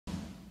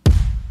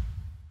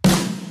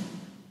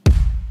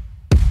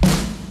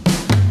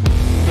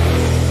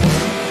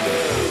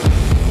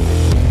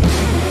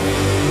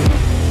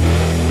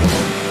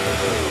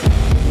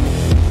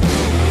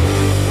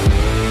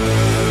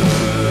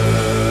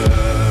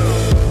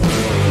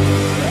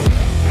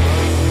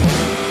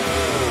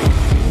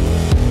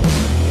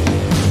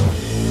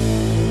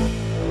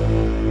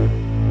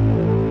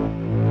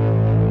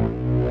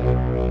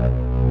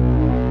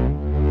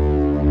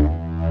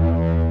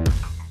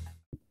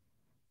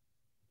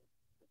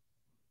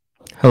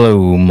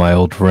Hello, my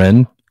old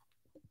friend.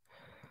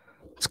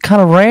 It's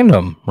kind of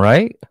random,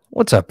 right?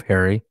 What's up,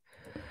 Harry?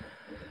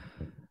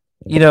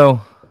 You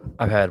know,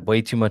 I've had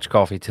way too much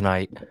coffee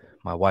tonight.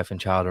 My wife and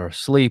child are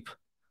asleep.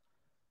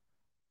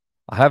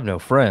 I have no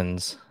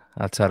friends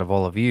outside of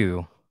all of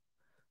you.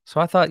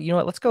 So I thought, you know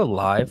what, let's go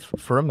live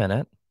for a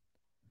minute.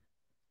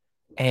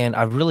 And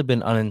I've really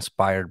been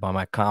uninspired by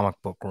my comic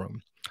book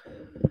room,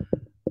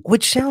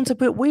 which sounds a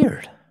bit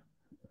weird.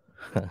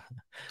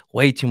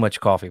 Way too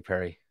much coffee,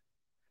 Perry.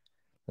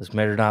 This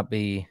may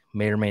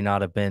or may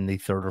not have been the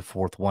third or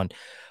fourth one,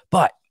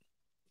 but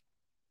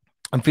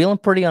I'm feeling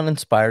pretty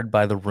uninspired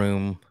by the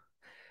room.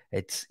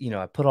 I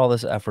put all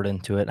this effort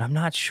into it. I'm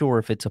not sure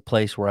if it's a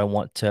place where I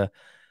want to.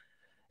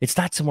 It's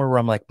not somewhere where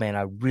I'm like, man,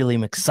 I really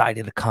am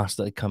excited to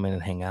constantly come in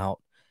and hang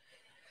out.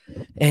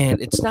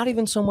 And it's not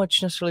even so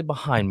much necessarily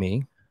behind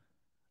me.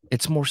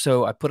 It's more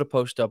so I put a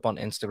post up on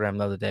Instagram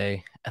the other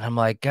day and I'm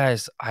like,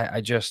 guys,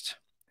 it's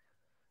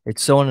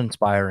so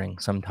uninspiring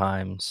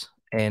sometimes.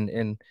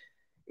 And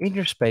in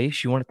your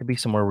space, you want it to be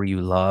somewhere where you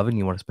love and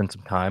you want to spend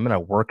some time. And I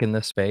work in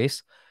this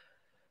space.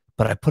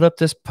 But I put up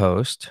this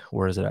post.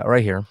 Where is it at?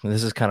 Right here.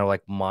 This is kind of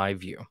like my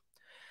view.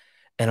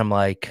 And I'm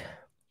like,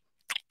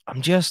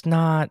 I'm just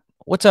not.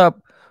 What's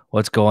up?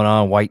 What's going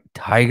on, White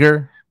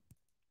Tiger?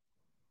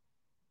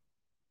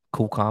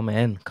 Cool, calm,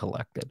 and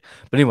collected.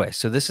 But anyway,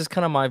 so this is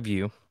kind of my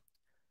view,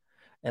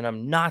 and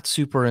I'm not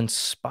super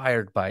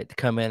inspired by it to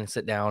come in and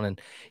sit down.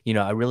 And,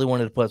 I really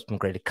wanted to put up some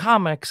graded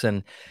comics.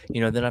 And,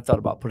 then I've thought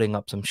about putting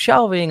up some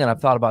shelving and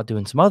I've thought about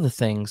doing some other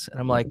things. And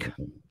I'm like,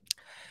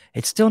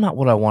 it's still not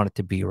what I want it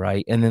to be.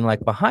 Right. And then,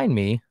 like, behind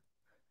me,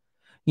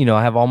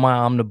 I have all my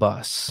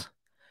omnibus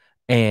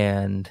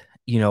and,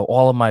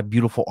 all of my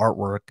beautiful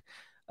artwork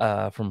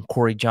from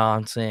Corey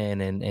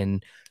Johnson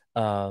and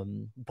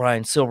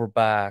Brian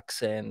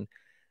Silverbacks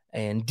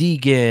and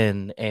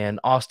Deegan and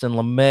Austin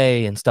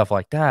LeMay and stuff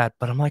like that.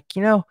 But I'm like,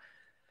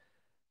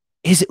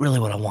 is it really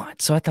what I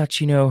want? So I thought,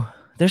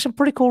 there's some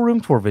pretty cool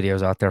room tour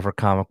videos out there for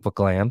comic book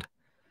land.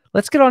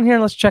 Let's get on here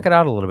and let's check it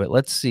out a little bit.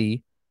 Let's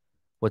see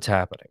what's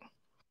happening.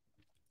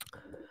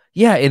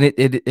 Yeah, and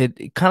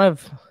it kind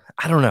of,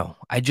 I don't know.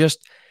 I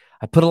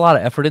put a lot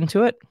of effort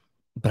into it,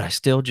 but I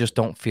still just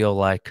don't feel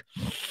like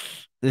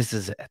this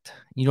is it.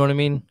 You know what I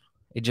mean?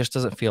 It just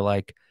doesn't feel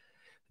like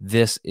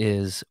this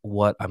is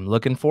what I'm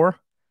looking for.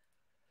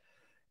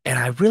 And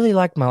I really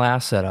liked my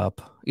last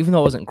setup, even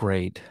though it wasn't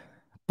great.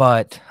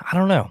 But I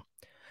don't know.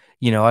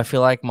 I feel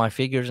like my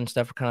figures and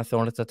stuff are kind of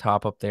thrown at the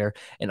top up there.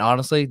 And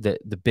honestly,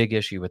 the big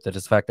issue with it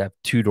is the fact that I have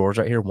two doors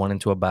right here, one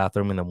into a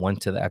bathroom and then one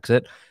to the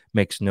exit.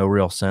 Makes no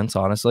real sense,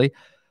 honestly.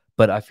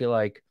 But I feel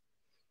like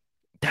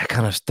that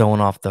kind of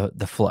throwing off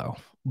the flow.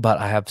 But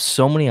I have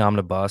so many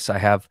omnibus. I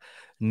have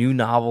new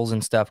novels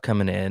and stuff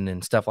coming in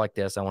and stuff like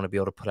this. I want to be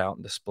able to put out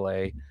and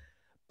display.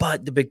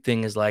 But the big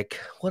thing is, like,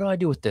 what do I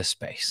do with this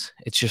space?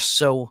 It's just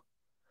so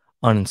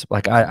I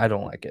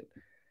don't like it.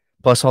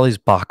 Plus all these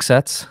box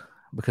sets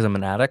because I'm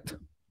an addict.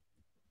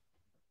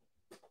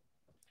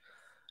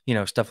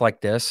 Stuff like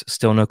this.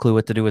 Still no clue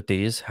what to do with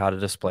these, how to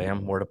display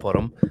them, where to put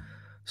them.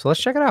 So let's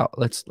check it out.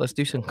 Let's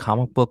do some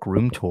comic book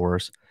room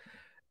tours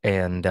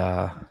and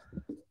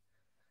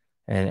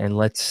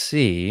let's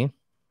see,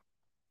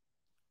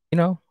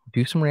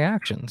 do some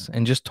reactions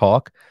and just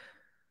talk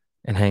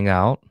and hang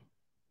out.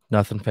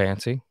 Nothing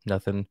fancy,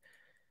 nothing,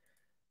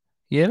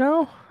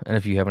 And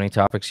if you have any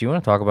topics you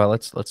want to talk about,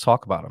 let's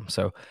talk about them.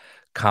 So,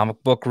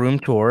 comic book room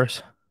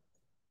tours.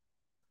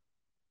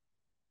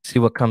 See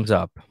what comes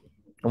up.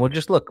 And we'll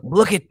just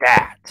look at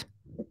that.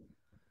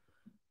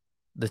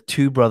 The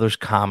Two Brothers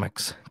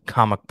Comics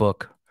comic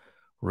book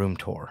room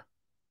tour.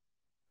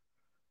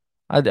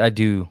 I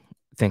do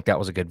think that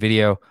was a good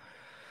video.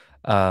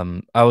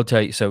 I will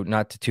tell you, so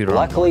not to toot our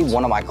Luckily, horns,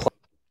 one of my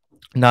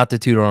not to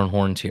toot our own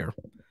horns here,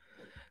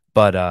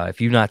 but if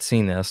you've not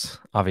seen this,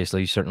 obviously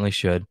you certainly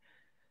should.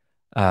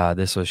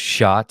 This was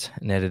shot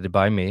and edited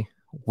by me.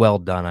 Well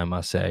done, I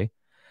must say.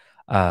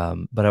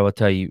 But I will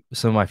tell you,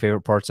 some of my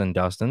favorite parts in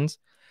Dustin's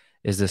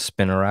is this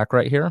spinner rack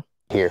right here.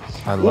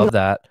 I love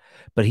that,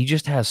 but he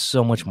just has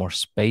so much more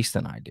space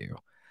than I do.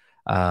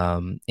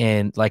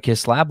 And like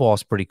his slab wall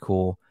is pretty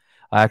cool.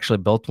 I actually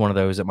built one of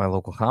those at my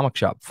local comic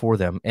shop for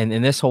them. And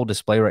in this whole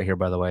display right here,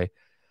 by the way,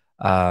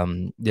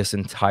 this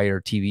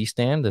entire TV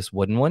stand, this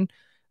wooden one,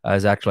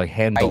 is actually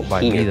hand built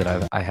by me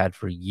that I had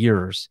for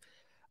years.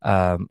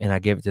 And I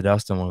gave it to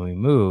Dustin when we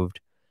moved.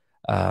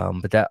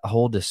 But that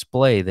whole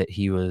display that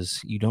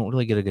you don't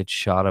really get a good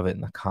shot of it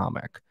in the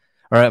comic,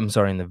 or I'm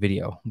sorry, in the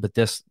video. But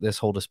this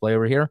whole display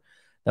over here,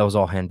 that was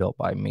all hand built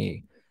by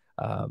me.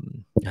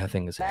 That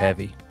thing is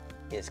heavy.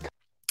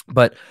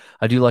 But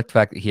I do like the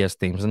fact that he has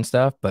themes and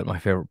stuff. But my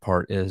favorite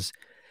part is,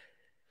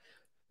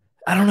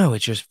 I don't know,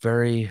 it's just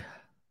very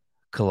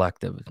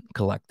collected,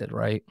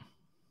 right?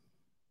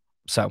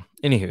 So,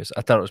 anywho's,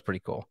 I thought it was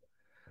pretty cool.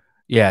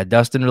 Yeah,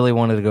 Dustin really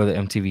wanted to go the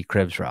MTV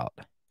Cribs route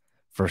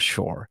for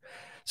sure.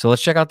 So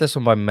let's check out this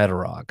one by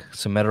Metarog.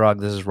 So Metarog,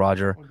 this is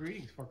Roger.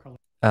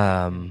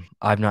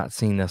 I've not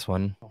seen this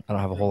one. I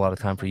don't have a whole lot of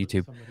time for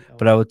YouTube,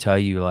 but I would tell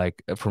you,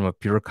 like, from a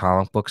pure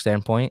comic book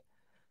standpoint,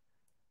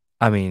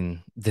 I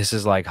mean, this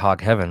is like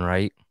hog heaven,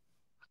 right?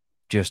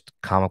 Just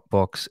comic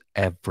books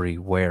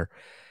everywhere,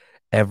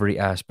 every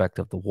aspect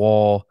of the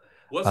wall.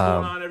 What's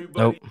going on, Oh,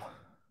 everybody?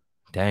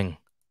 dang,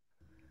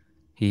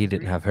 he He's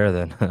didn't reading have hair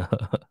from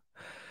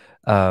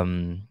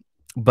then.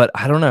 But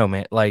I don't know,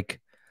 man. Like,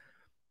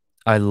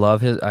 I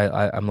love his.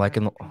 I'm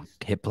liking the Five-piece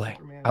hit play.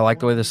 Superman I like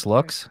the way villain this comic,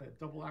 looks. that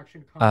double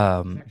action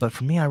comic. It's But actually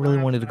for me, I really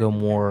slabs wanted to back go to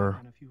Batman more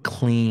and a few other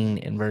clean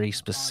and variations, very odd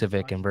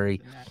specific and selections very,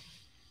 in that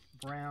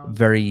brown.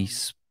 very,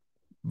 And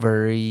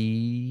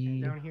very.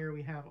 down here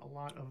we have a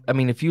lot of I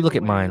mean, my if you look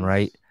at mine, giveaways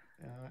right,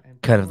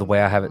 and kind of the promos way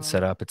I that I have it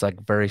set love. up, it's like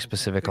very We've got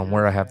specific on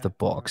where I figures have the that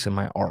books and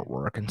are my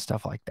artwork and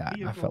stuff like that.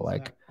 And I felt vehicles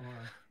like,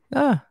 that are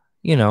ah,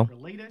 you know,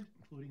 related,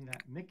 including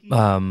that Mickey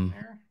um,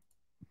 there.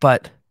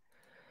 but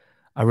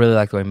I really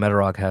like the way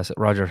Metarog has it.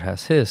 Roger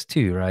has his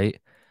too, right?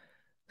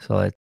 So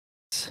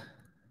let's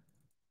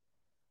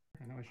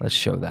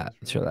show that.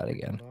 Let's show that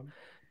again.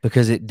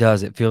 Because it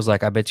does. It feels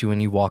like, I bet you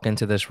when you walk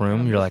into this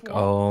room, you're like,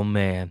 oh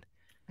man,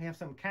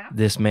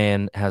 this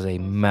man has a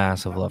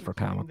massive love for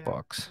comic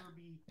books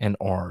and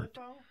art.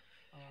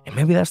 And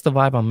maybe that's the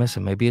vibe I'm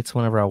missing. Maybe it's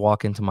whenever I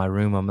walk into my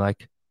room, I'm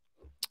like,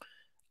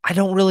 I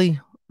don't really,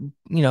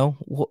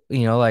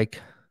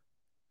 like,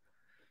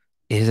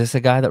 is this a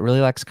guy that really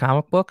likes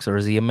comic books, or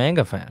is he a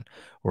manga fan,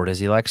 or does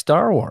he like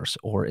Star Wars,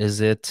 or is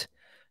it,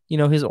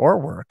 his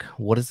artwork?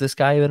 What is this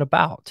guy even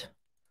about?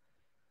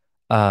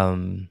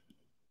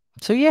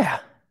 So yeah.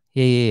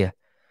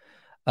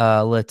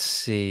 Let's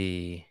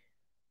see.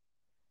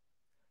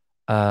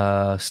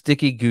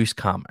 Sticky Goose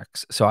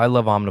Comics. So I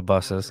love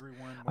omnibuses.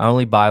 I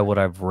only buy what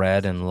I've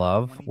read and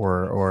love,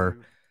 or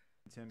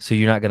so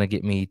you're not gonna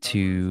get me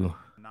to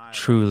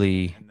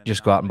truly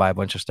just go out and buy a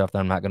bunch of stuff that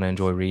I'm not gonna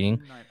enjoy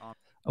reading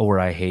or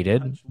I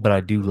hated, but I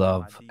do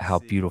love how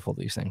beautiful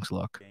these things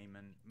look.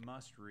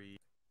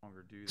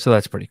 So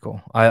that's pretty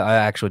cool. I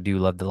actually do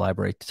love the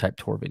library type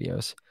tour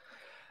videos.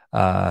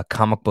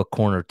 Comic Book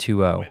Corner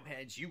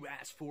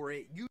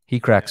 2.0. He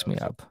cracks me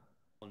up.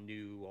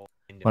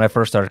 When I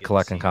first started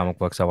collecting comic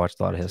books, I watched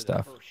a lot of his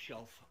stuff.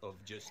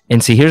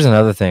 And see, here's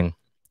another thing,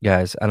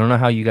 guys. I don't know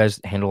how you guys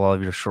handle all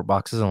of your short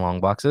boxes and long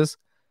boxes.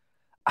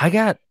 I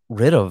got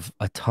rid of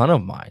a ton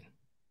of mine.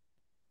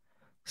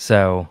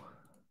 So,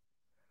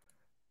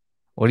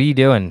 what are you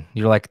doing?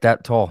 You're like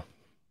that tall.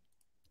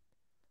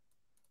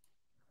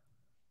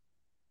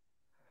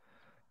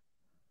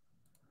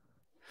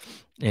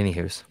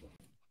 Anywho's.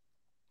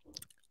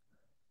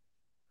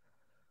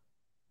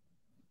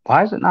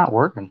 Why is it not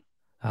working?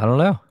 I don't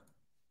know.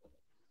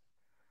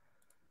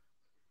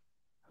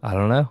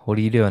 What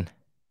are you doing?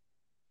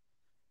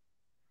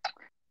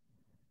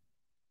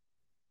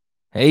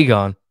 Hey, you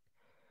gone?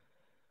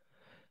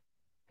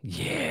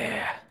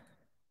 Yeah.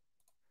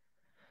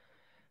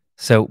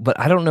 So, but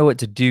I don't know what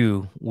to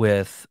do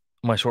with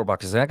my short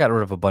boxes. I got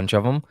rid of a bunch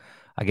of them.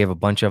 I gave a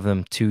bunch of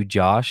them to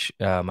Josh,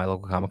 my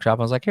local comic shop.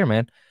 I was like, here,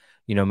 man,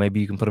 maybe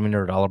you can put them in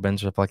your dollar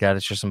bins or stuff like that.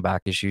 It's just some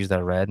back issues that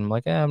I read. And I'm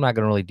like, I'm not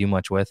going to really do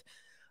much with.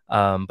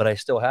 But I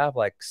still have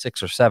like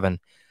 6 or 7.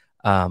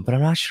 But I'm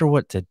not sure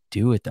what to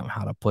do with them,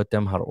 how to put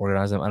them, how to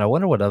organize them. And I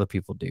wonder what other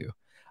people do.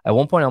 At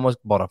one point, I almost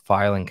bought a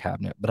filing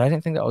cabinet, but I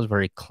didn't think that was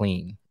very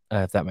clean,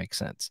 if that makes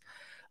sense.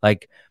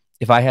 Like,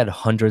 if I had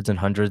hundreds and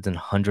hundreds and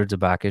hundreds of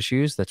back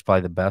issues, that's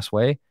probably the best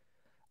way.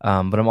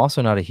 But I'm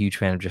also not a huge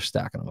fan of just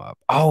stacking them up.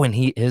 Oh, and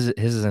his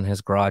is in his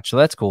garage, so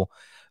that's cool.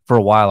 For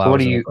a while, I So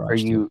was in the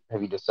garage too.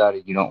 have you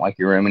decided you don't like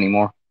your room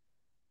anymore?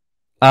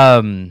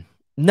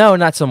 No,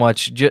 not so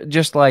much.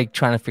 Just like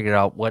trying to figure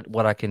out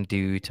what I can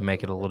do to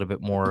make it a little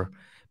bit more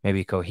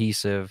maybe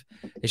cohesive.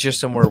 It's just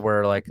somewhere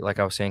where like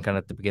I was saying kind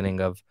of at the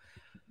beginning of,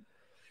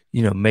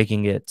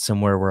 making it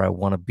somewhere where I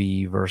want to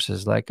be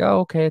versus like, oh,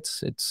 okay,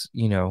 it's it's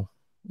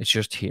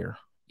just here.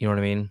 You know what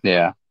I mean?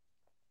 Yeah.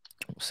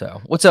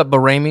 So what's up,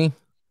 Barami?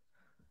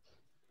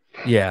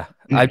 Yeah,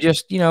 I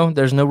just,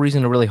 there's no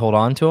reason to really hold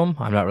on to them.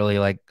 I'm not really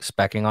like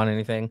specking on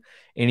anything.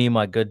 Any of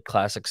my good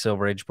classic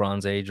Silver Age,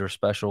 Bronze Age, or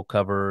special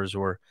covers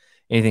or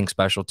anything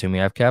special to me,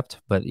 I've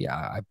kept. But yeah,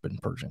 I've been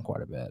purging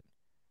quite a bit.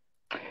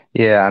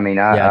 Yeah, I mean,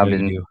 Yeah, I know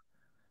you do.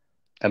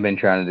 I've been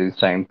trying to do the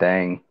same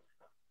thing.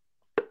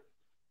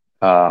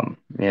 I've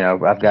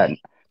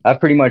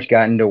pretty much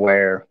gotten to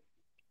where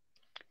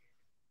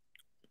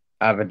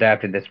I've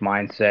adapted this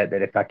mindset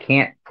that if I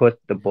can't put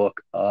the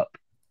book up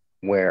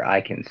where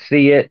I can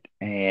see it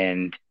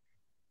and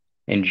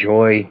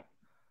enjoy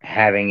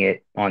having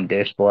it on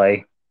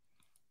display,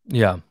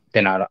 Yeah,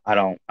 then I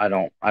don't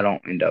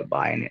end up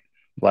buying it.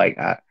 Like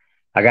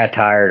I got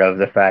tired of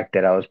the fact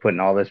that I was putting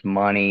all this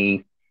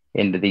money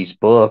into these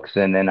books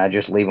and then I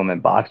just leave them in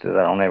boxes.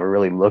 I don't ever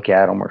really look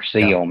at them or see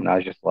yeah, them. And I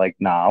was just like,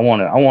 nah, I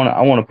want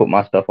to put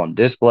my stuff on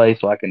display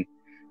so I can,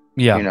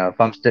 yeah,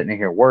 if I'm sitting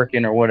here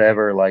working or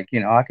whatever, like,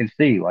 I can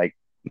see like,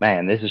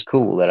 man, this is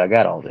cool that I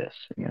got all this.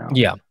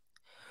 yeah.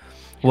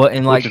 Well,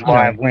 and Which like, is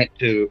why I went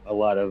to a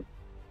lot of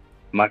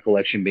my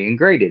collection being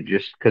graded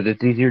just because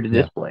it's easier to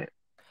yeah. display it.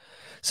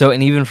 So,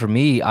 and even for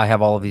me, I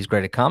have all of these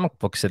graded comic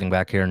books sitting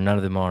back here, and none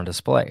of them are on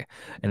display.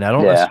 And I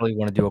don't Yeah. necessarily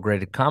want to do a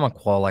graded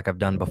comic wall like I've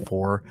done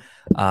before.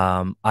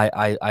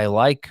 I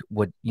like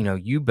what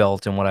you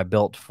built and what I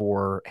built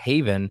for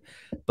Haven,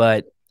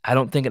 but I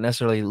don't think it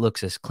necessarily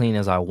looks as clean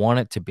as I want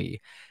it to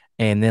be.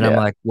 And then I'm Yeah.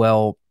 like,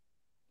 well,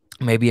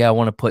 maybe I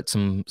want to put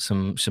some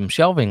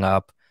shelving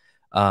up,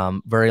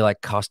 very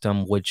like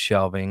custom wood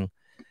shelving.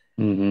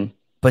 Mm-hmm.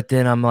 But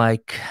then I'm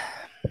like,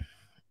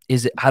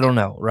 is it? I don't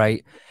know,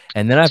 right?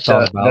 And then I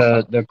thought So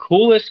about, the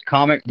coolest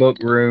comic book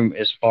room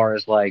as far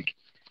as like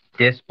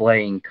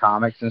displaying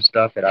comics and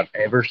stuff that I've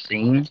ever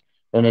seen,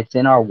 and it's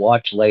in our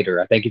watch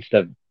later. I think it's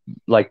the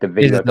is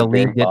video it at the the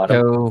Lee very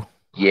bottom. Ditko?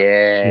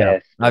 Yeah,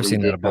 Yes, the I've Lee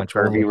seen that a Ditko bunch.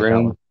 We'll Kirby look at that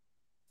room. one.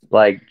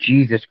 Like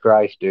Jesus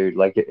Christ, dude!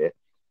 Like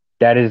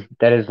that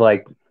is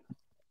like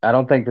I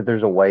don't think that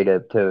there's a way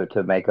to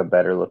make a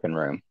better looking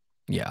room.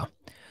 Yeah. That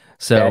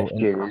So,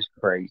 shit is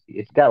crazy.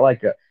 It's got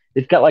like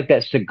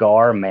that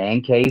cigar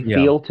man cave yeah,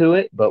 feel to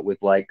it, but with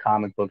like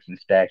comic books and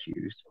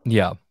statues.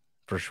 yeah,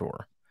 for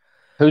sure.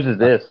 Whose is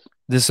Uh,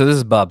 this? so this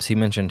is Bubs. He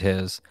mentioned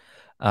his,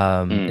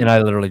 and Mm. I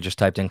literally just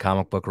typed in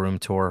comic book room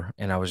tour,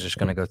 and I was just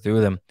gonna go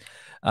through them.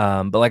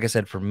 But like I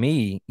said, for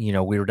me, we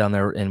were down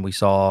there and we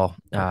saw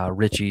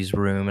Richie's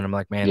room, and I'm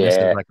like, man, this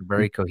is Yeah. like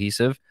very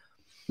cohesive.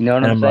 You know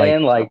what And I'm I'm like,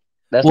 saying? Like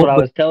that's well, what I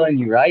but was telling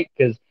you, right?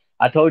 Because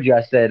I told you,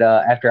 I said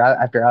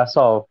after I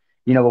saw,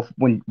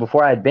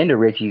 before I had been to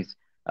Richie's,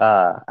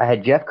 I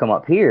had Jeff come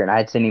up here and I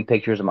had sent him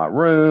pictures of my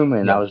room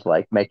and I yeah, was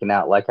like making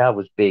out like I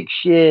was big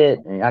shit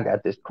and I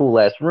got this cool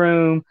ass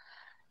room.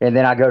 And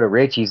then I go to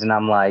Richie's and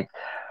I'm like,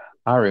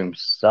 my room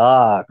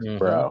sucks, hmm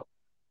bro.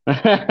 and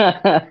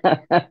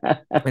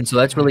so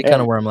that's really kind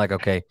And of where I'm like,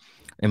 okay,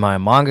 am I a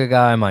manga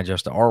guy? Am I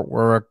just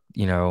artwork?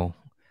 I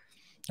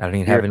don't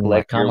even you're have a any of my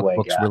collect your comic way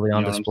books guy. really You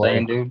on know what I'm display.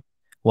 saying, dude?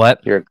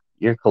 What?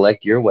 You're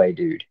collect your way,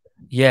 dude.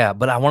 Yeah,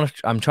 but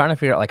I'm trying to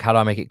figure out like how do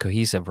I make it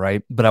cohesive,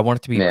 right? But I want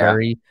it to be Yeah.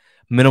 very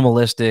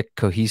minimalistic,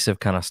 cohesive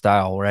kind of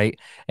style, right?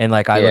 And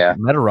like I look Yeah. at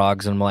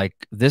Metarogs and I'm like,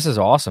 this is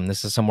awesome.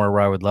 This is somewhere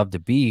where I would love to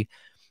be.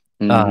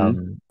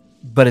 Mm-hmm.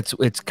 But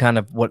it's kind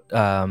of what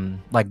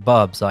like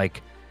Bubs,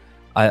 like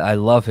I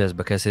love his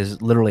because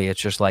his literally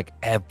it's just like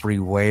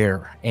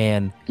everywhere.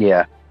 And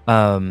Yeah.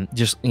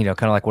 just kind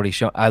of like what he's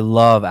shown. I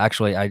love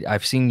actually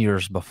I've seen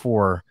yours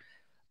before.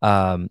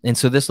 And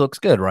so this looks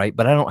good, right?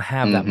 But I don't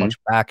have that Mm-hmm. much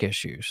back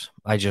issues.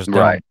 I just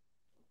Right.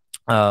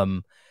 don't.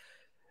 Um,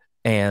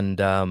 and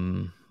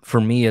for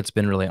me, it's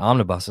been really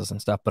omnibuses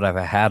and stuff. But if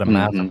I had a Mm-hmm.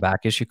 massive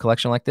back issue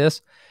collection like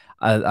this,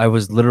 I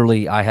was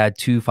literally I had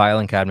 2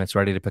 filing cabinets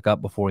ready to pick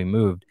up before we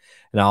moved,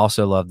 and I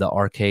also love the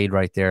arcade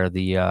right there,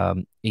 the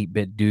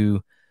 8-bit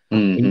do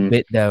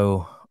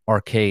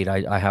arcade.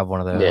 I have one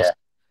of those. Yeah.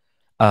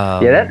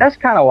 Yeah, Um, that's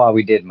kind of why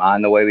we did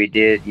mine the way we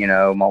did. You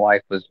know, my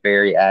wife was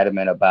very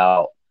adamant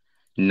about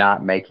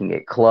not making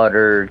it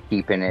cluttered,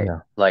 keeping it yeah,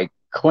 like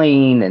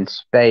clean and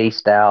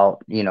spaced out,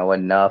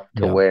 enough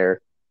to yeah,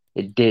 where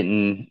it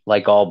didn't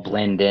like all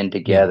blend in yeah,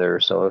 together.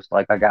 So it's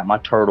like I got my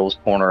turtles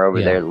corner over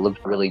yeah, there that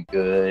looks really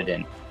good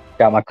and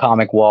got my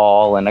comic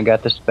wall and I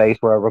got the space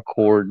where I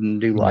record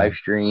and do yeah. live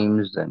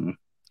streams and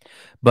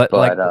But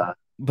like, but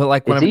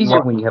when it's I'm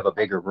easier when you have a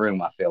bigger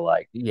room, I feel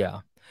like. yeah.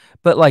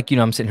 But like,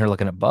 I'm sitting here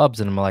looking at Bubs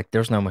and I'm like,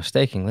 there's no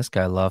mistaking this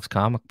guy loves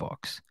comic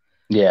books.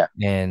 Yeah.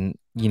 And,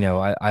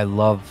 I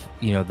love,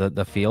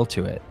 the feel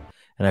to it.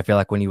 And I feel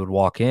like when you would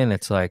walk in,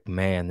 it's like,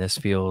 man, this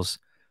feels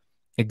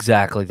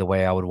exactly the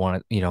way I would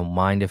want it,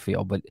 mine to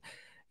feel. But,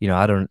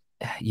 I don't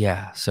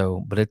yeah.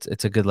 So, but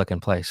it's a good looking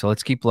place. So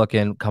let's keep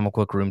looking, comic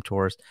book room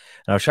tours.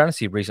 And I was trying to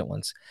see recent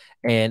ones.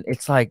 And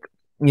it's like,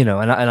 and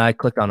I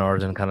clicked on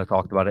ours and kind of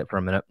talked about it for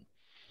a minute.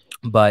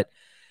 But,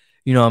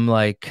 I'm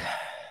like,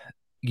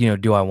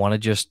 do I want to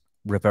just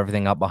rip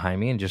everything up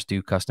behind me and just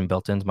do custom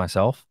built-ins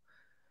myself?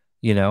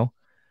 You know,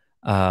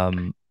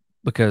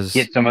 because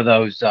Get some of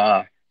those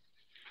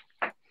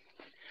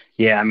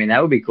yeah, I mean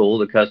that would be cool,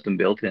 the custom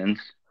built-ins.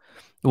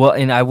 well,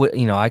 and I would,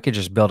 I could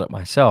just build it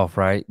myself,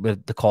 right?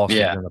 But the cost is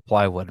Yeah. in the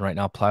plywood. Right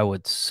now,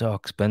 plywood's so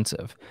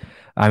expensive.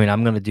 I mean,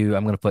 I'm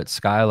gonna put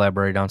Sky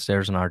Library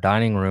downstairs in our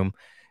dining room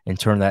and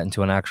turn that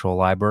into an actual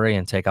library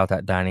and take out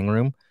that dining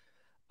room.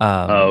 Oh,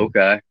 Um,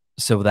 okay.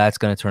 so that's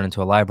gonna turn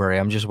into a library.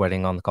 I'm just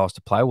waiting on the cost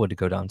of plywood to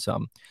go down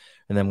some,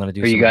 and then I'm gonna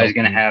do Are you some guys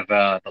gonna built-in.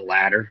 have the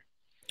ladder?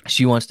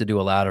 She wants to do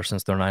a ladder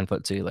since they're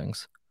 9-foot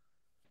ceilings.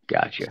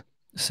 Gotcha.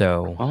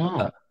 So,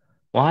 Oh,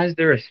 why is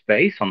there a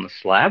space on the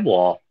slab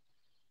wall?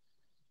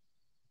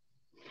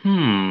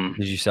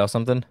 did you sell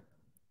something?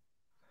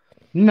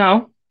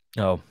 No.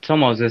 Oh, It's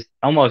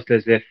almost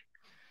as if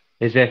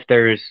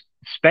there's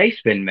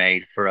space been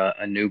made for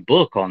a new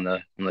book on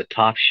the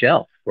top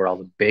shelf where all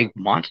the big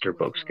monster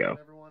books go.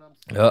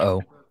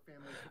 uh-oh.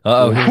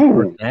 Uh-oh, here's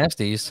more Ooh.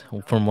 nasties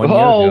from 1 year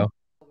Oh, ago.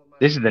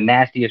 this is the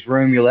nastiest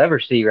room you'll ever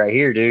see right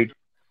here, dude.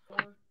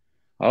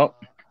 Oh,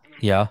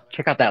 Yeah.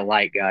 check out that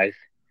light, guys.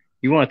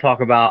 You want to talk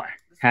about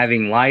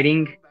having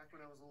lighting?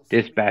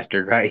 This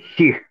bastard right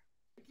here.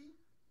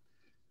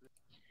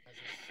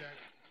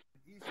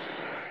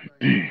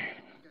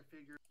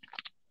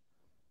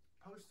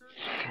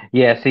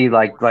 Yeah, see,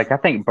 like I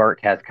think Bert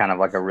has kind of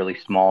like a really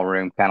small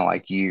room, kind of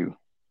like you.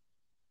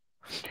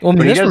 Well, I mean,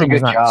 But he this does a room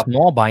is good not job.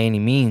 small by any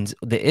means.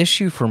 The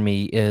issue for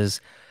me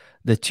is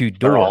the two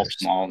They're all doors.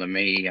 small to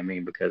me. I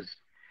mean, because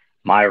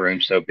my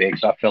room's so big,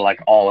 so I feel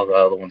like all of the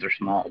other ones are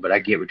small. But I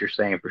get what you're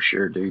saying for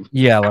sure, dude.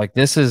 Yeah, like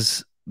this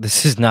is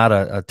not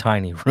a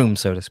tiny room,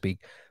 so to speak.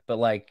 But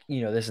like,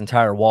 this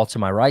entire wall to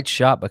my right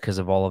shot because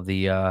of all of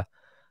the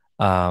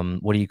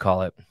what do you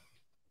call it?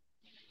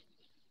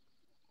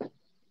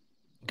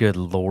 Good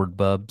Lord,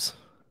 Bubs.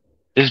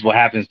 This is what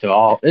happens to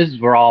all. This is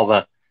where all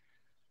the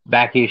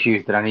back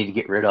issues that I need to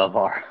get rid of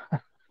are.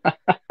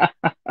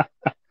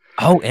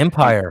 Oh,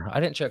 Empire. I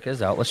didn't check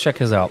his out. Let's check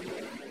his out.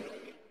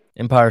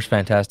 Empire's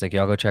fantastic.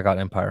 Y'all go check out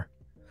Empire.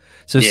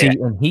 So Yeah. see,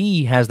 and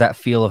he has that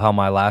feel of how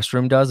my last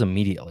room does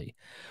immediately.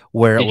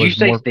 Where Did it you was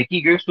say more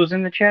Sticky Goose was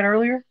in the chat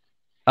earlier?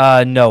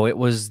 no, it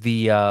was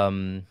the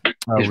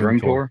His room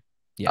tour?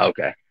 Yeah.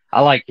 Okay.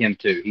 I like him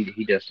too.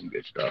 He does some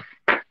good stuff.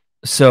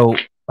 So,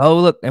 oh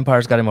look,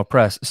 Empire's got him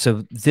oppressed.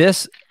 So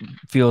this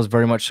feels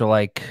very much so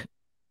like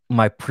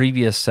my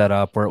previous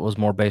setup where it was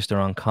more based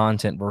around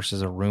content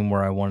versus a room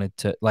where I wanted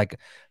to like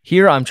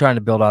here I'm trying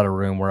to build out a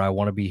room where I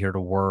want to be here to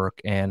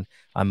work and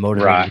I'm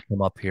motivated Right. to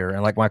come up here.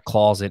 And like my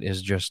closet is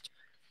just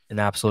an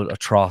absolute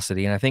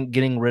atrocity. And I think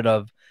getting rid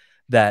of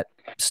that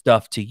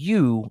stuff to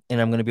you and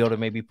I'm going to be able to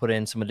maybe put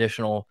in some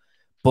additional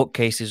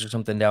bookcases or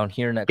something down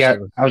here next Yeah,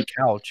 to the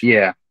couch.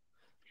 Yeah.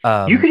 You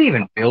Um, could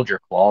even build your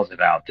closet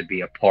out to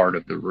be a part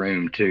of the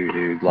room too,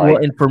 dude. well,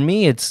 Like, and for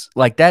me, it's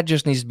like that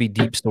just needs to be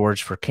deep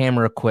storage for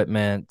camera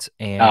equipment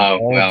and oh, all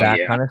of well, that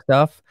yeah. kind of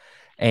stuff.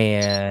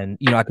 And,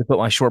 I could put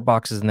my short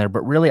boxes in there,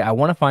 but really, I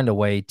want to find a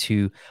way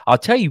to. I'll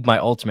tell you my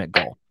ultimate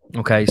goal.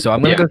 Okay. So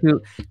I'm going to go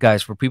through,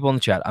 guys, for people in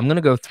the chat, I'm going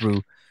to go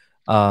through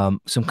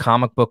some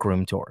comic book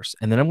room tours.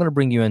 And then I'm going to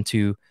bring you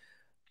into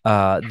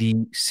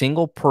the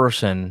single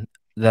person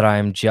that I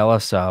am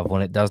jealous of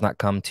when it does not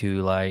come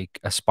to like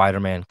a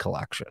Spider-Man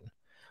collection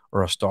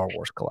or a Star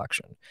Wars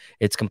collection.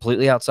 It's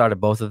completely outside of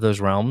both of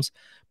those realms.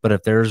 But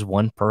if there's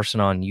one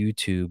person on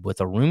YouTube with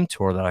a room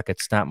tour that I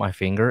could snap my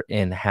finger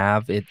and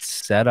have it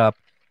set up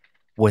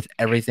with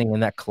everything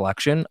in that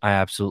collection, I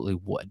absolutely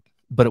would.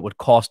 But it would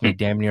cost me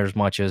damn near as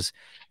much as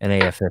an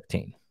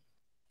AF-15.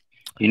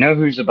 You know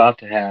who's about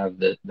to have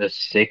the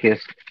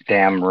sickest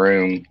damn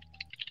room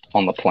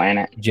on the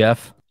planet?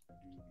 Jeff?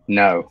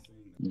 No.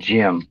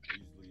 Jim.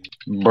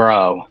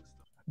 Bro.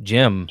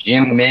 Jim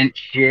Mint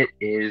shit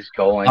is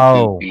going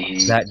to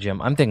be... that Jim.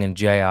 I'm thinking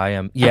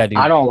JIM. Yeah, dude.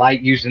 I don't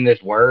like using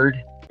this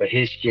word, but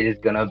his shit is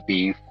going to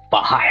be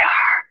fire.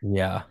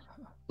 Yeah.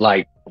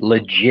 Like,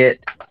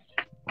 legit.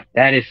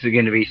 That is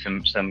going to be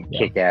some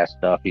kick-ass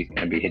stuff he's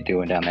going to be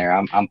doing down there.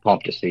 I'm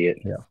pumped to see it.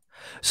 Yeah.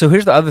 So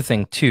here's the other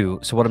thing too.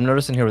 So what I'm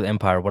noticing here with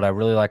Empire, what I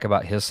really like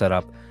about his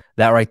setup,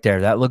 that right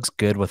there, that looks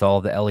good with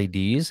all the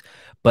LEDs.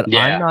 But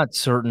I'm not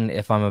certain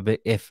if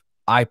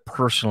I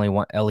personally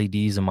want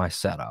LEDs in my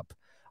setup.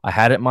 I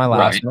had it in my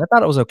last one. I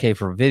thought it was okay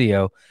for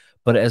video,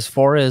 but as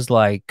far as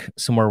like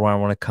somewhere where I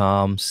want to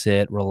come,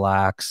 sit,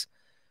 relax,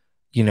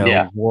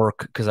 work,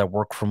 because I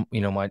work from,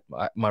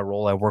 my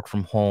role, I work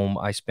from home.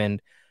 I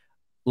spend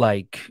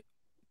like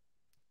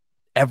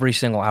every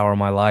single hour of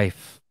my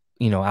life,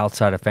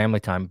 outside of family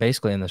time,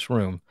 basically in this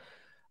room.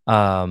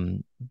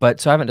 But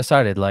so I haven't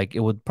decided, like, it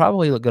would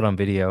probably look good on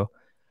video.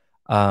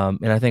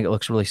 And I think it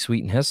looks really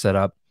sweet in his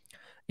setup.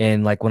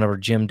 And like whenever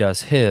Jim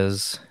does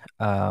his,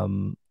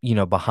 behind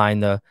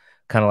the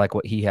kind of like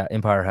what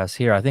Empire has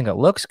here, I think it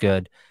looks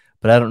good,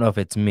 but I don't know if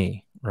it's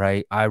me,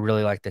 right? I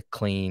really like the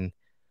clean.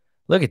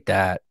 Look at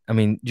that. I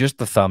mean, just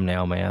the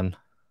thumbnail, man.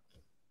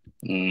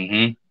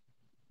 Mm-hmm.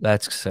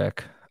 That's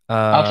sick.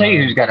 I'll tell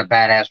you who's got a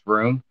badass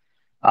room.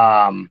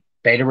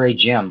 Beta Ray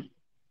Jim.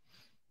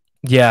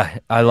 Yeah,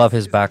 I love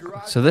his back.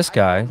 So this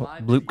guy,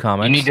 Bloop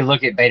Comics. You need to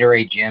look at Beta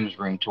Ray Jim's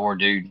room tour,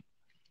 dude.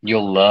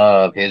 You'll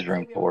love his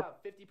room tour.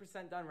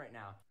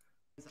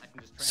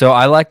 So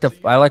I like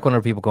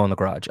whenever people go in the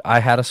garage. I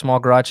had a small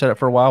garage setup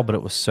for a while, but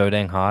it was so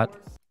dang hot.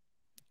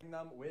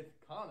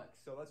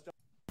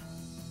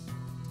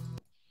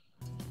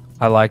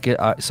 I like it.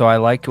 So I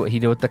like what he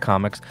did with the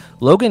comics.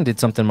 Logan did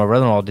something. My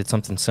brother-in-law did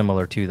something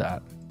similar to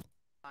that.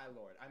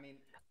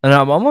 And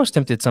I'm almost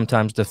tempted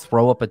sometimes to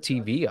throw up a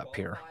TV up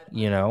here,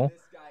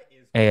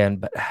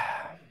 but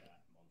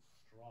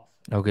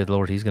oh, good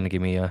Lord, he's gonna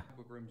give me a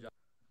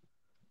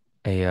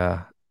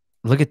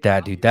look at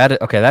that, dude.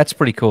 That's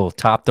pretty cool.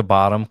 Top to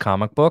bottom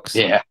comic books.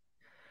 Yeah,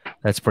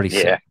 that's pretty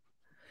sick.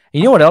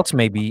 You know what else?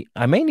 Maybe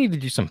I may need to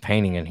do some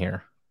painting in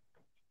here.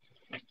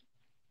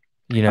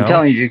 I'm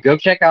telling you, go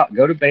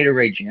to Beta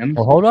Ray Jim's.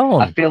 Well, hold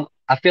on.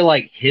 I feel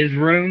like his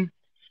room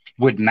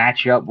would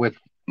match up with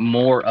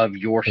more of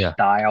your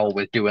style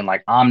with doing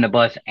like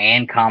omnibus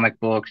and comic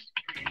books.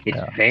 It's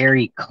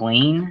very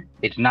clean.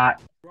 It's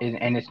not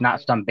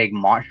some big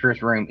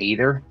monstrous room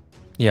either.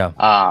 Yeah.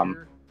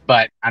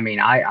 But I mean,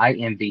 I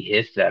envy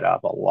his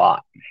setup a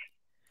lot.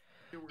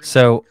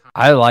 So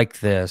I like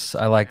this.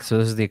 So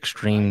this is the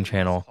Extreme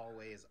channel.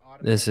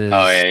 This is.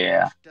 Oh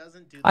yeah.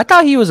 I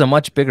thought he was a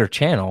much bigger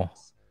channel.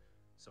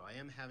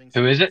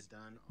 Who is it?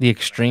 The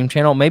Extreme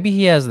channel. Maybe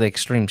he has the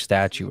Extreme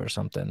statue or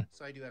something.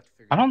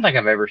 I don't think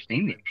I've ever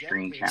seen the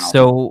Extreme channel.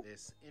 So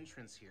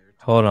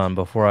hold on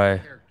before I.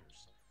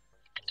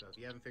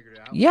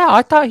 Yeah,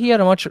 I thought he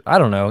had a much. I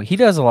don't know. He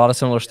does a lot of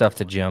similar stuff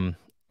to Jim.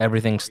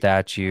 Everything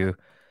statue.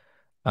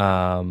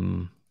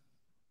 But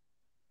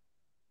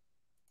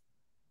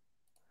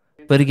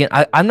again,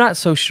 I'm not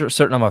so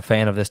certain I'm a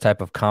fan of this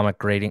type of comic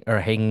grading or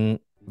hanging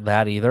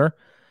that either.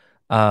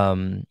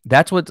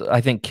 That's what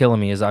I think killing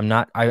me is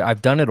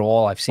I've done it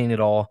all. I've seen it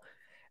all.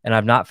 And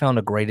I've not found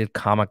a graded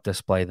comic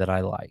display that I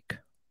like.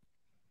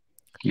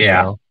 Yeah.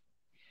 You know?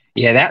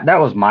 Yeah, that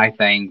was my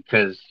thing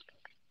because,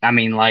 I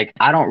mean, like,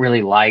 I don't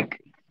really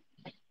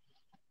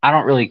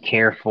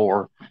care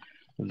for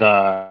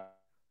the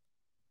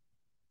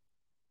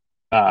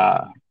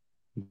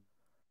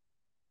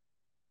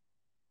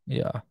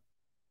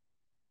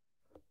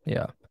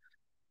Yeah.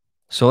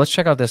 So let's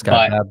check out this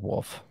guy, Bad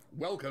Wolf.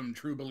 Welcome,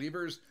 true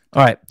believers.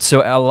 All right.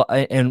 So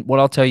and what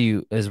I'll tell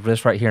you is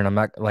this right here, and I'm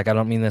not like I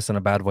don't mean this in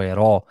a bad way at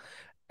all.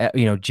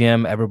 You know,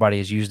 Jim, everybody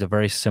has used a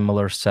very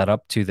similar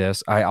setup to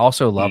this. I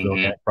also love the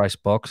organic price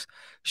books.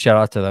 Shout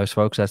out to those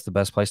folks. That's the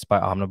best place to buy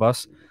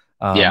omnibus.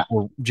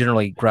 Or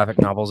generally graphic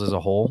novels as a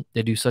whole.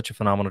 They do such a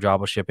phenomenal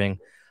job of shipping,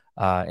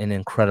 and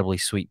incredibly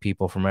sweet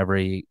people from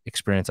every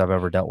experience I've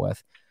ever dealt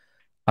with.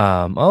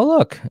 Oh,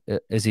 look,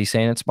 is he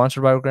saying it's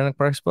sponsored by Organic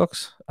Price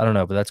Books? I don't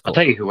know, but that's cool. I'll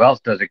tell you who else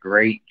does a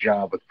great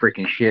job with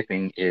freaking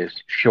shipping is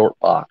Short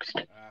Boxed.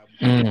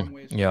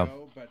 Yeah.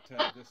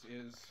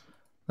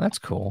 That's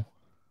cool.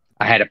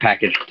 I had a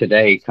package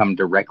today come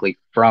directly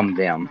from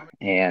them,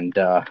 and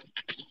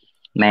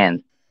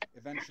man,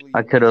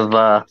 I could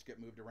have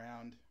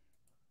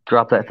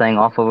dropped that thing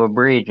off of a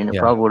bridge, and it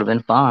probably would have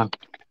been fine.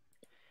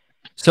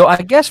 So I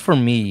guess for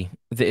me,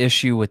 the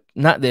issue with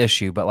not the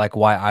issue, but like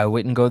why I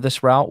wouldn't go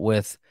this route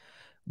with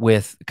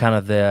kind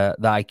of the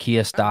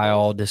IKEA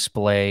style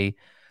display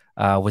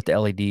with the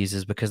LEDs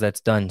is because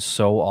that's done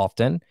so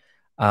often.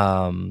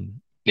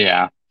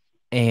 Yeah,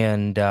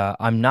 and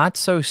I'm not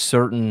so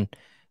certain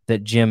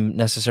that Jim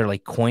necessarily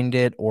coined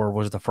it or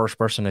was the first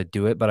person to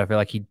do it, but I feel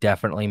like he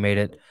definitely made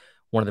it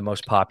one of the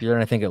most popular,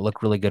 and I think it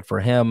looked really good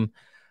for him.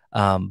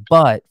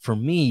 But for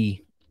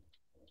me,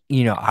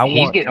 you know,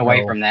 he's getting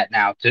away from that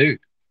now too.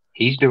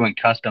 He's doing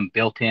custom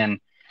built-in.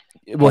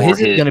 Well, his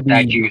is going to be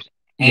statues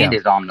and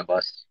his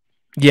omnibus.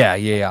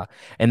 Yeah.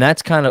 And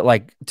that's kind of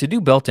like to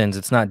do built-ins.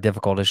 It's not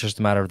difficult. It's just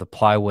a matter of the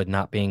plywood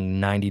not being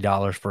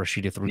 $90 for a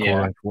sheet of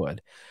 3/4 inch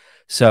wood.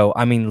 So,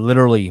 I mean,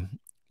 literally,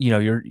 you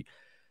know,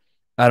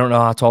 I don't know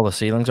how tall the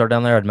ceilings are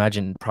down there. I'd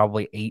imagine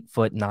probably 8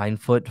 foot, 9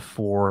 foot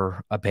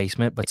for a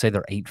basement, but say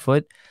they're 8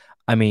 foot.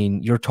 I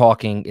mean, you're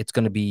talking, it's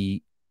going to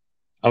be,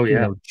 you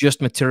know,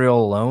 just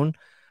material alone.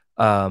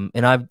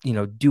 And I've, you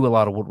know, do a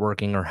lot of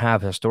woodworking or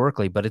have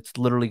historically, but it's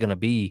literally going to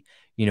be,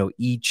 you know,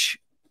 each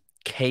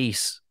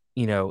case,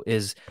 you know,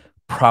 is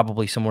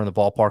probably somewhere in the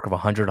ballpark of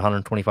 $100,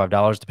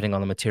 $125, depending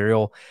on the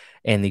material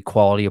and the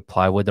quality of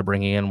plywood they're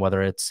bringing in,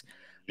 whether it's,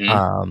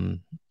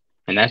 and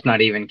that's not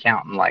even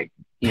counting like,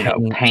 you know,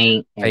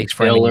 paint and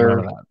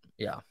filler.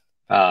 Yeah.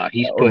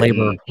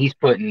 He's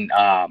putting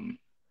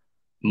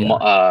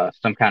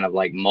some kind of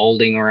like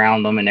molding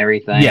around them and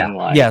everything.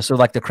 So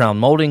like the crown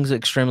molding's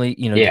extremely,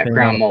 you know,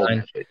 crown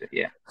molding.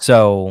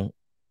 So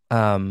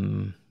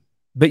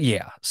but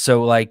yeah,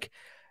 so like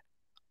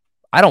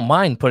I don't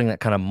mind putting that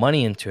kind of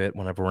money into it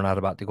whenever we're not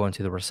about to go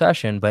into the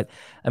recession, but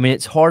I mean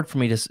it's hard for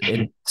me to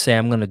say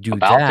I'm going to do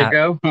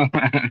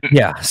that.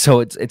 Yeah, so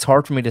it's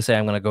hard for me to say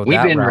I'm going to go We've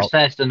that been route.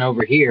 recessing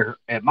over here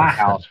at my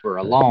house for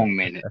a long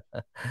minute.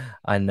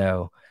 I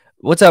know.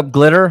 What's up,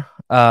 Glitter?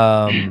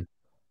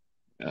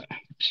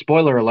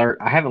 Spoiler alert,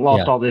 I haven't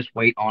lost all this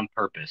weight on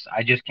purpose.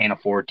 I just can't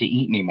afford to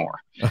eat anymore.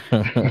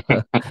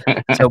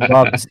 So,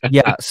 Bubs,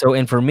 so,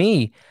 and for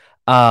me,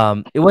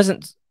 it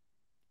wasn't,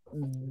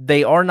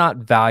 they are not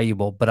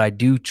valuable, but I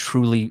do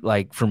truly,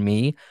 like, for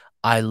me,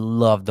 I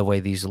love the way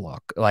these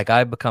look. Like,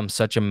 I've become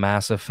such a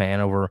massive fan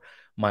over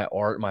my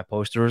art, my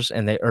posters,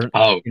 and they are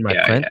in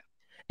my print,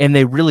 and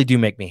they really do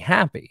make me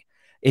happy.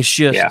 It's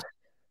just,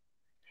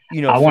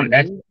 you know, I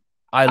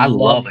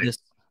love this.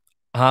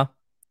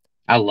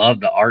 I love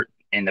the art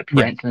and the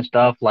prints and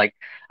stuff. Like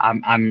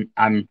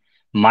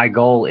my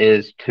goal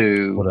is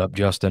to what up,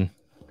 Justin?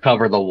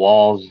 Cover the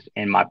walls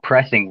in my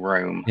pressing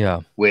room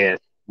with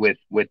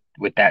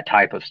that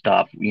type of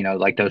stuff. You know,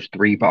 like those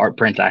 3 art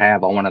prints I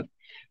have, I want to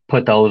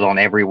put those on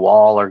every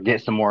wall or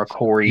get some more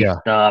Corey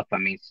stuff. I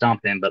mean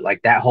something, but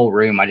like that whole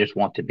room I just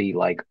want to be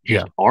like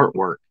just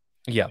artwork.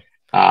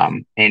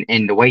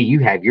 And the way you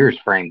have yours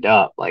framed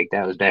up, like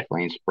that was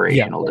definitely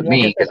inspirational to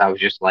me, because I was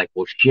just like,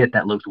 well, shit,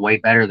 that looks way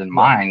better than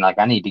mine. Like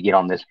I need to get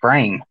on this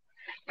frame.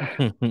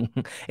 And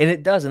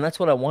it does, and that's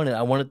what I wanted.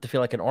 I wanted it to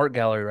feel like an art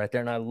gallery right there.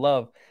 And I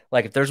love,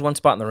 like, if there's one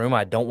spot in the room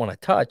I don't want to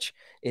touch,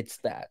 it's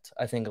that.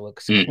 I think it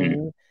looks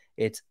clean.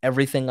 It's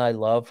everything I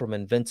love, from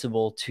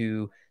Invincible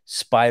to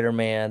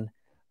Spider-Man,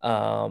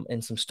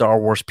 and some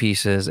Star Wars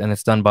pieces, and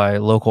it's done by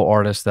local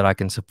artists that I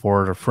can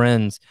support or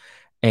friends.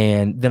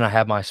 And then I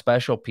have my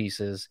special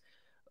pieces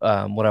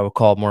what I would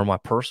call more of my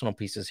personal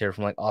pieces here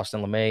from like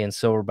Austin LeMay and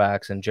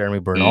Silverbacks and Jeremy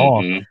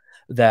Bernal Mhm.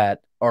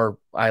 that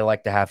I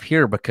like to have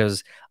here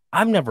because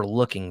I'm never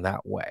looking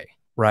that way,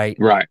 right?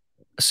 Right.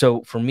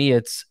 So for me,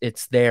 it's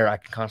there. I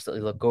can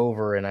constantly look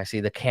over and I see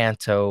the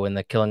Kanto and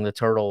the Killing the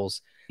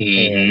Turtles and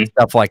Mhm.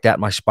 stuff like that,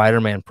 my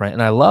Spider-Man print,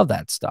 and I love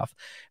that stuff.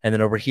 And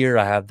then over here,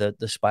 I have the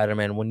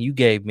Spider-Man one you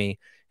gave me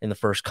in the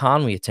first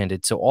con we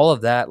attended. So all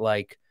of that,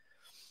 like,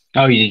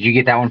 Oh, did you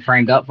get that one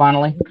framed up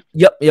finally?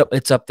 yep,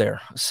 it's up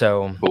there.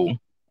 So, Cool.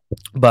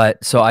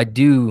 but so I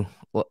do,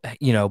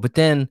 you know, but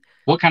then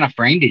What kind of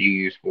frame did you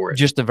use for it?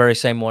 just the very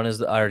same one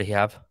as I already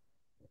have.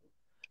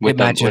 With It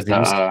matches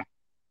these.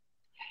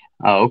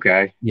 Oh,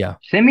 okay. Yeah.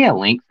 Send me a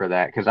link for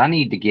that because I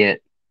need to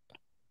get.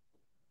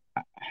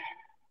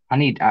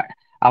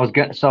 I was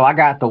good. So I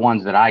got the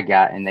ones that I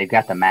got, and they've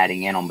got the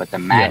matting in them, but the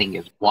matting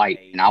is white,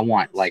 and I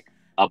want like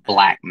a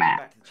black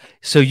mat.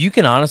 So you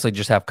can honestly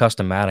just have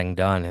custom matting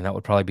done, and that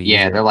would probably be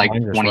Yeah, easier. they're like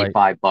Mine is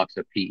 $25 right.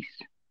 a piece.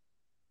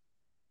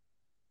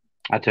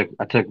 I took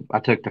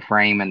the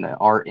frame and the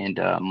art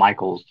into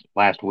Michael's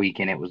last week,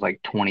 and it was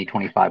like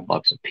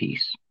 $25 a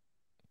piece.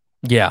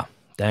 Yeah,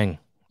 dang.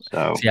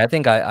 So See, I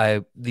think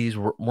these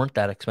weren't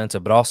that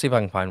expensive, but I'll see if I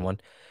can find one.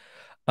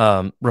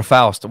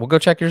 Rafaust, we'll go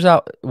check yours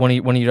out. One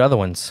of your other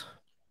ones.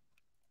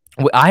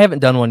 I haven't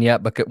done one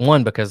yet,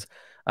 because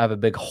I have a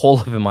big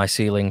hole in my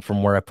ceiling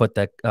from where I put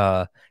that.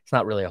 It's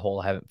not really a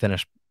hole. I haven't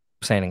finished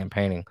sanding and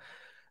painting,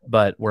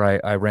 but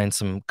where I ran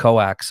some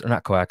Cat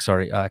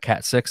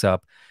 6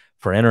 up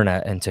for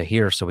internet into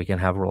here so we can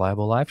have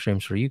reliable live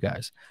streams for you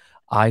guys.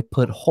 I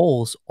put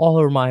holes all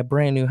over my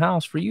brand new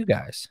house for you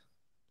guys.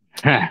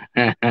 And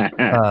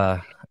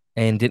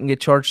didn't get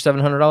charged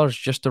 $700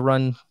 just to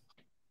run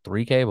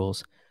 3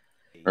 cables.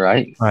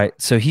 Right. All right.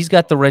 So he's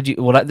got the Reggie.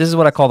 This is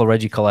what I call the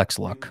Reggie Collects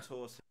look.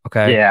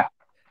 Okay. Yeah.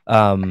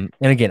 And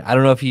again, I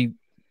don't know if he's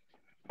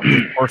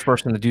the first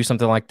person to do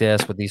something like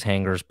this with these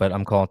hangers, but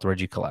I'm calling it the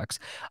Reggie Collects.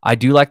 I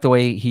do like the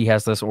way he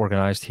has this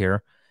organized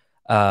here.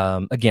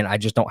 Again, I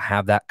just don't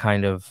have that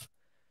kind of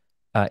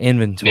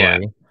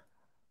inventory.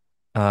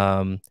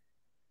 Yeah.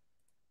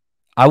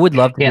 I would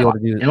love to be able to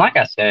do. And like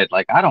I said,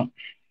 like I don't,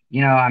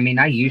 I mean,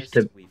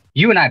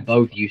 you and I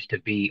both used to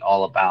be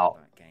all about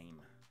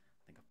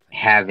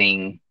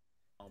having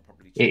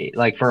it,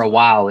 like for a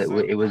while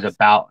it was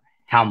about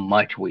how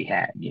much we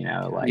had,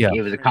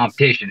 it was a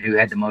competition who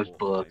had the most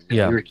books.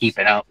 And we were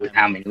keeping up with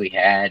how many we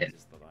had. And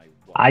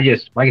I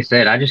just, like I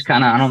said, I just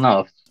kind of, I don't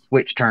know,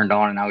 switch turned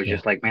on and I was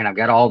just like, man, I've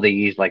got all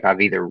these, like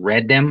I've either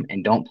read them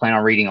and don't plan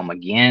on reading them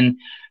again,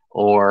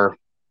 or,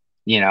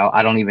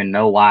 I don't even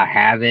know why I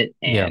have it.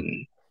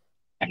 And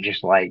I'm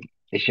just like,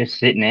 it's just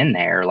sitting in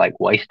there, like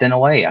wasting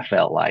away, I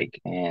felt like.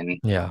 And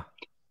I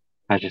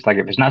was just like,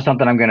 if it's not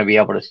something I'm going to be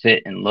able to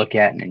sit and look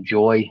at and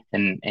enjoy,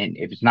 and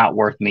if it's not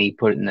worth me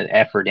putting the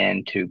effort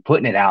into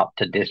putting it out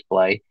to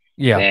display,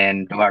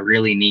 then do I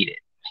really need it?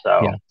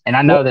 So, and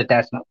I know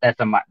that's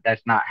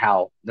not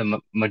how the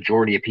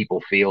majority of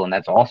people feel, and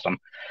that's awesome.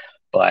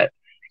 But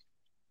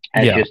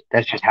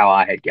that's just how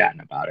I had gotten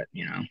about it,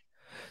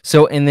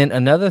 So, and then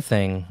another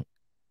thing,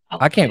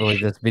 I can't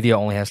believe this video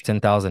only has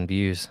 10,000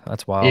 views.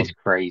 That's wild. It's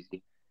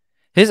crazy.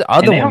 His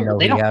other one though,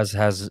 he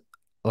has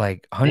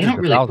like hundreds of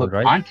thousands, right? They don't really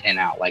put content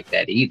out like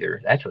that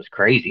either. That's what's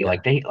crazy. Yeah.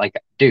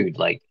 Dude,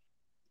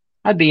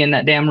 I'd be in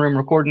that damn room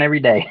recording every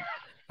day.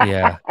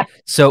 Yeah.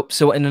 So,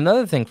 and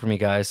another thing for me,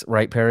 guys,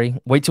 right,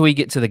 Perry? Wait till we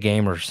get to the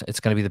gamers.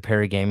 It's going to be the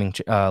Perry Gaming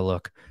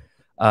look.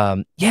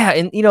 Yeah,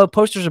 and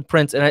posters and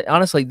prints. And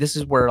honestly, this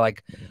is where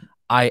like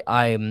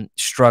I'm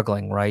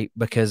struggling, right?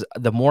 Because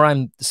the more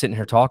I'm sitting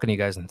here talking to you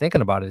guys and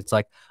thinking about it, it's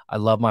like I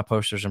love my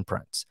posters and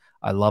prints.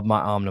 I love my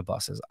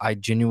omnibuses. I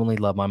genuinely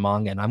love my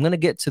manga. And I'm going to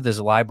get to this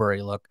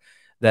library look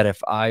that if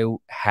I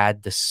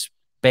had the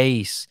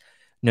space,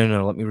 no,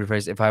 let me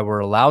rephrase. If I were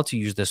allowed to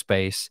use the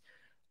space,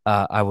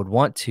 I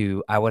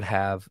would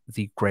have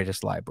the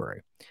greatest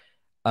library.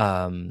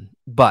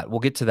 But we'll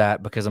get to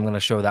that because I'm going to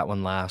show that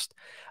one last.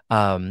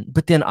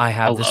 But then I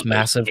have this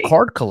massive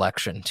card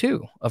collection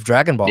too of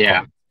Dragon Ball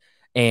cards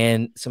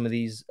and some of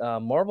these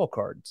Marvel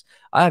cards.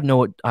 I have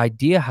no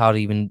idea how to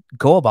even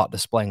go about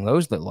displaying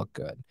those that look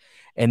good.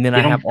 And then I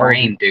have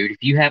framed, dude.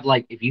 If you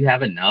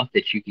have enough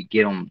that you could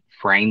get them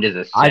framed as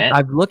a set,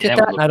 I've looked at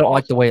that and I don't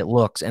like the way it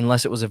looks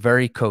unless it was a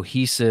very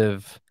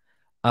cohesive,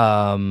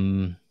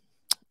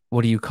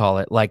 what do you call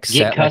it? Like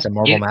set like the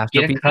Marvel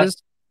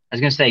Masterpieces. I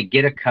was gonna say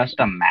get a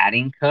custom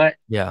matting cut.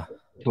 Yeah.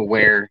 To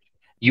where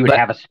you would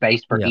have a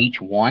space for each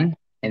one,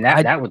 and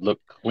that would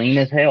look clean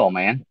as hell,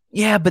 man.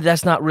 Yeah, but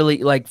that's not really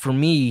like for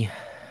me.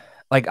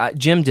 Like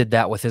Jim did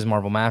that with his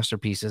Marvel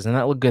Masterpieces, and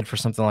that looked good for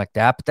something like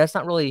that. But that's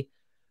not really.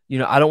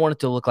 I don't want it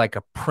to look like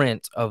a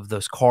print of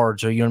those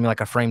cards or,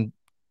 like a frame.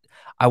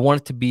 I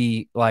want it to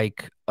be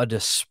like a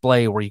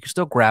display where you can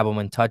still grab them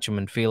and touch them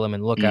and feel them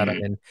and look at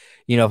them. And,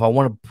 if I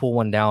want to pull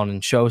one down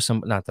and show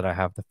not that I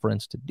have the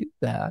friends to do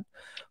that.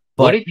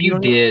 But what if you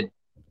did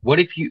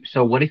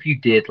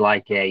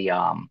like a,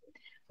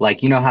 like,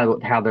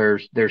 how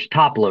there's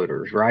top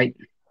loaders, right?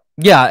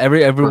 Yeah.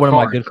 Every one of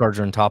my good cards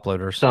are in top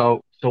loaders.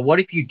 So what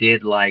if you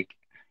did like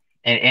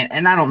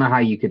and I don't know how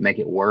you could make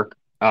it work.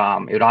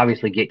 It would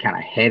obviously get kind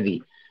of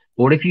heavy.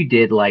 What if you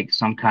did like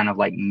some kind of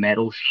like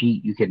metal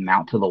sheet you could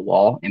mount to the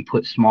wall and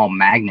put small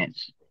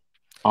magnets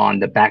on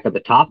the back of the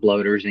top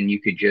loaders, and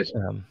you could just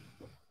Um,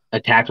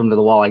 attach them to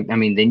the wall? Like, I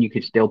mean, then you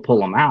could still pull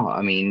them out.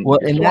 I mean, you well,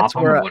 could and swap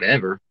them or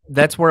whatever.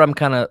 that's where I'm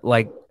kind of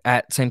like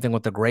at same thing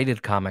with the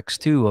graded comics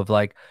too, of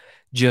like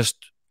just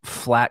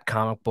flat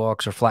comic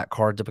books or flat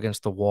cards up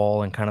against the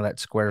wall and kind of that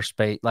square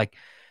space, like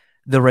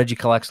the Reggie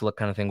collects look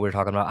kind of thing we were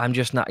talking about. I'm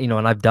just not,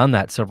 and I've done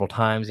that several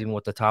times, even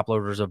with the top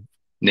loaders of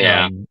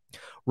Yeah.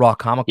 raw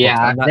comic books. Yeah,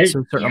 I'm not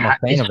so certain I'm a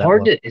fan of that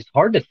look. It's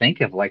hard to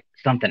think of like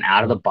something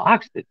out of the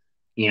box that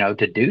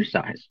to do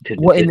something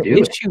Well, to and do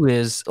the it. issue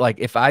is like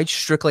if I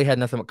strictly had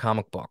nothing but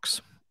comic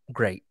books,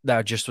 great.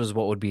 That just was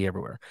what would be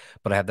everywhere.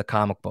 But I have the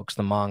comic books,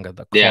 the manga,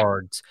 the Yeah.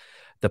 cards,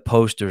 the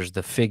posters,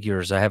 the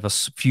figures. I have a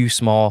few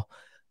small,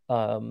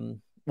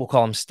 we'll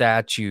call them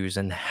statues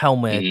and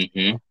helmet.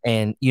 Mhm.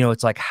 And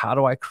it's like, how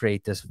do I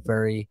create this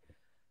very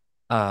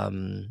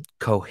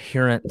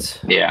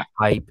coherent Yeah,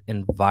 type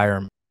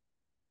environment?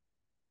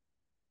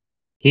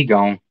 he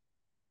gone. I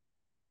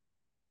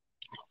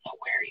don't know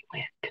where he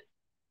went.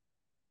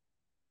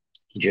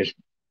 He just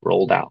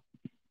rolled out.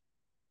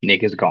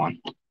 Nick is gone.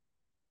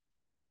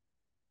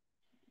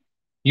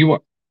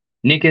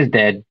 Nick is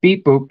dead.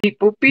 Beep boop, beep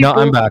boop, beep No,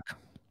 boop. I'm back.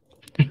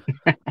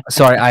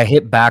 Sorry, I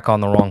hit back on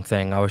the wrong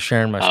thing. I was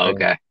sharing my screen. Oh,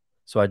 okay.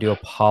 So I do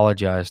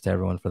apologize to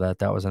everyone for that.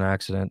 That was an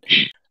accident.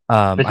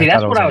 But see,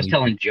 that's what I was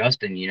telling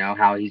Justin,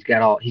 how he's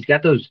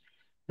got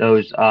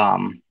those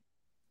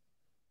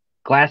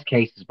glass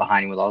cases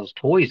behind him with all those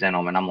toys in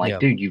them. And I'm like, Yeah.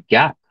 dude, you've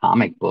got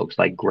comic books,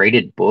 like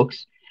graded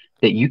books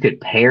that you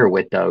could pair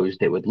with those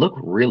that would look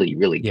really,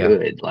 really Yeah.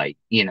 good. Like,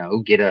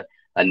 get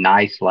a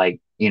nice,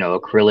 like,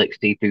 acrylic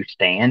see-through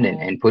stand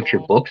and put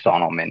your books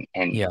on them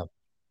and Yeah.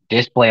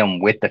 display them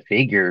with the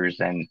figures.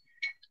 And,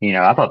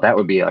 I thought that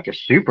would be like a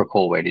super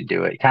cool way to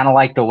do it. Kind of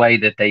like the way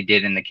that they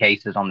did in the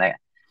cases on that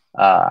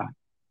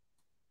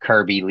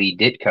Kirby Lee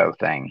Ditko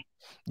thing.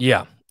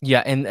 Yeah.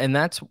 Yeah. And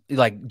that's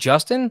like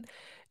Justin,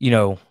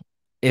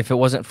 if it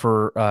wasn't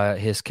for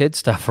his kid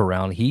stuff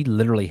around, he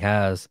literally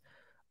has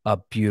a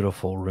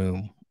beautiful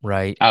room,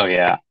 right? Oh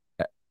yeah.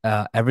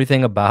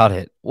 Everything about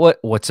it.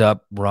 What's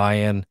up,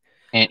 Ryan?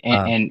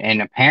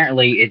 And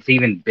apparently it's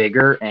even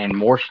bigger and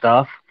more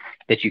stuff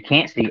that you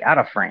can't see out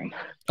of frame.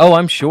 Oh,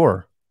 I'm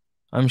sure.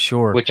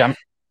 Which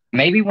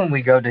maybe when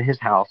we go to his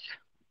house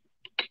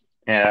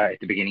at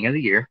the beginning of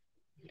the year,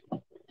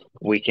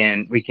 we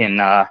can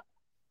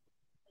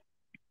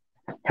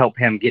help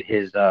him get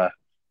his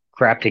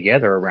crap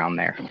together around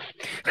there.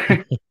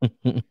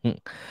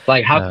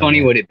 Like, how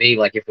funny would it be,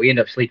 like, if we end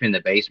up sleeping in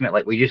the basement,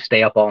 like we just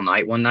stay up all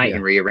night one night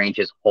and rearrange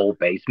his whole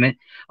basement?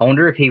 I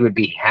wonder if he would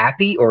be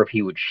happy or if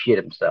he would shit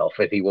himself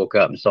if he woke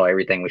up and saw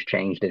everything was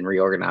changed and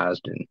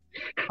reorganized. And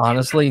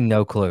honestly,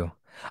 no clue.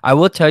 I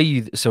will tell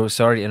you, so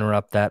sorry to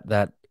interrupt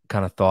that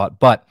kind of thought,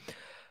 but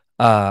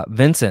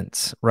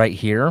Vincent's right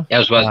here. That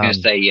was what I was going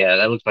to say. Yeah,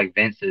 that looks like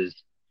Vince's.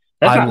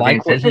 I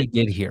like what he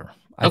did here.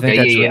 I think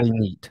that's really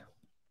neat.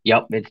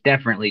 Yep, it's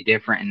definitely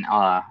different and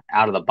out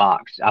of the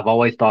box. I've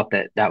always thought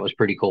that was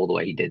pretty cool the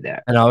way he did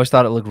that. And I always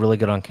thought it looked really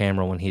good on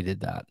camera when he did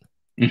that.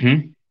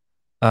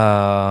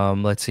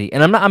 Mm-hmm. Let's see.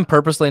 And I'm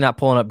purposely not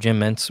pulling up Jim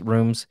Mintz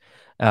rooms.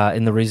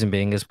 And the reason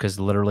being is because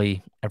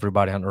literally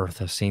everybody on earth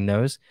has seen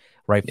those,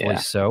 rightfully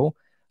so.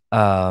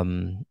 Yeah,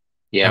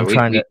 I'm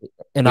trying to,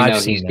 and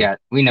I've seen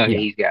we know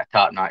he's got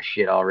top-notch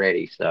shit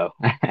already. So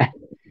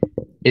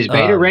is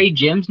Beta Ray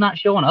Jim's not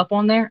showing up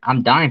on there?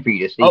 I'm dying for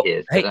you to see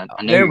his. Hey,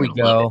 I know there we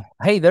go.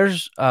 Hey,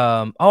 there's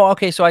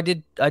okay. So I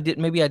did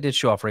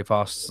show off Ray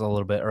Foss a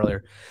little bit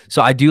earlier.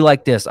 So I do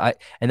like this.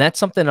 And that's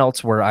something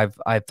else where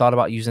I've thought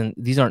about using.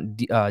 These aren't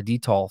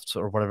detolfs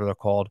or whatever they're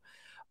called,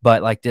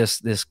 but like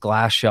this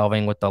glass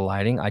shelving with the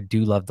lighting. I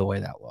do love the way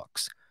that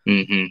looks.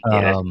 Mm-hmm.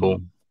 Yeah, that's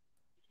cool.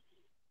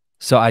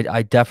 So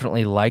I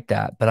definitely like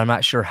that, but I'm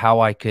not sure how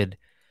I could,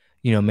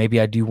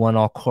 maybe I do one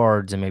all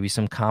cards and maybe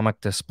some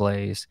comic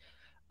displays.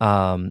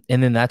 And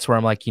then that's where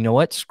I'm like, you know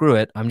what? Screw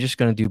it. I'm just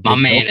going to do My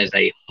man is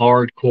a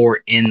hardcore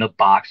in the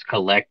box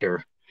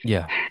collector.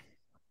 Yeah.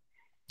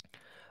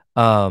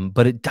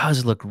 But it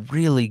does look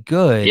really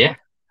good. Yeah.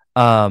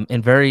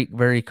 And very,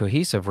 very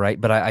cohesive, right?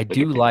 But I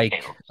do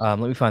like, let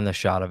me find the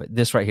shot of it.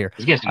 This right here.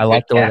 I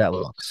like the way that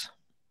looks.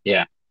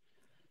 Yeah.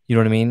 You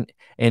know what I mean?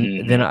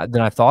 And then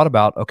I thought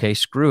about, okay,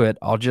 screw it.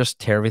 I'll just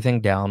tear everything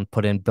down,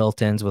 put in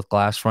built-ins with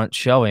glass front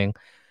showing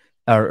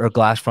or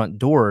glass front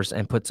doors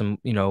and put some,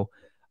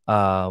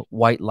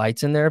 white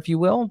lights in there, if you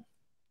will.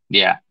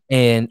 Yeah.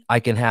 And I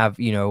can have,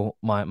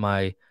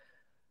 my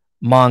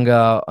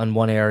manga on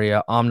one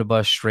area,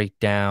 omnibus straight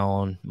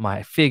down,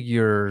 my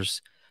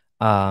figures,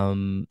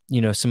 some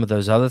of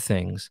those other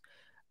things.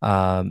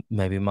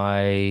 Maybe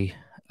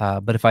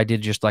but if I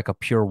did just like a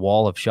pure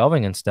wall of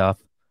shelving and stuff,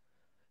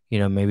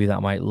 maybe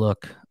that might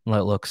look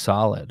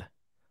solid.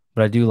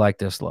 But I do like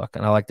this look,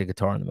 and I like the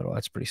guitar in the middle.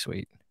 That's pretty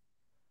sweet.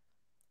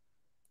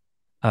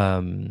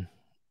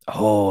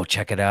 Oh,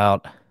 check it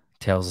out.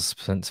 Tales of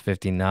Suspense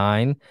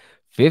 59,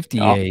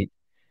 58,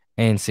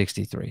 And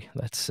 63.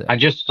 That's sick. I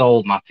just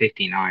sold my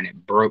 59.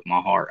 It broke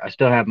my heart. I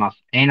still have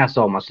and I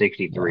sold my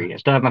 63. Yeah. I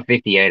still have my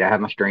 58. I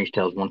have my Strange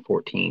Tales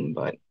 114,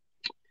 but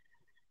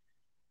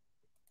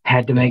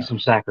had to make some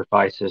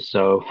sacrifices.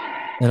 So,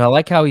 and I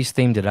like how he's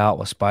themed it out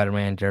with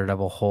Spider-Man,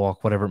 Daredevil,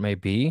 Hulk, whatever it may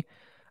be.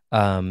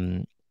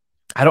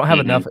 I don't have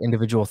enough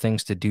individual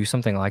things to do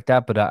something like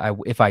that, but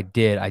if I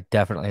did, I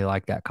definitely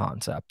like that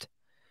concept.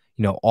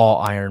 You know, all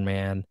Iron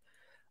Man.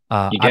 you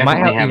I might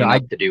definitely have you know,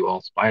 enough to do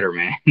all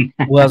Spider-Man.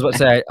 well, I was about to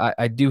say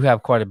I do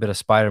have quite a bit of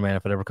Spider-Man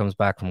if it ever comes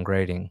back from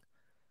grading.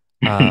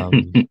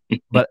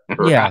 But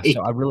yeah, Right.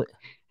 so I really,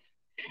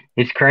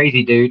 It's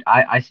crazy, dude.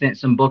 I sent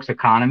some books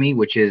economy,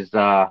 which is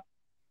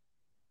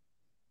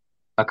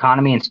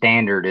economy and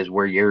standard is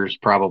where yours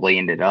probably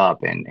ended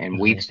up, and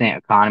we've sent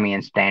economy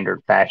and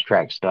standard fast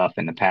track stuff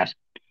in the past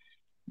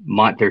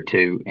month or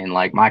two, and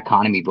like my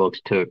economy books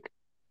took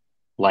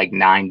like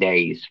 9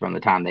 days from the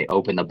time they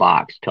opened the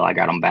box till I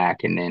got them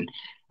back, and then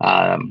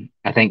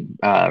I think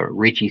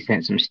Richie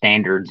sent some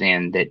standards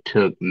in that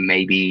took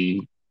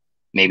maybe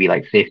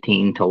like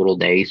 15 total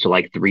days, so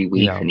like 3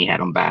 weeks, and he had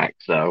them back.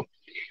 So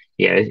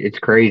yeah, it's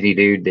crazy,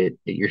 dude, that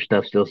your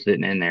stuff's still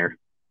sitting in there.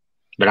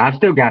 But I've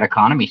still got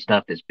economy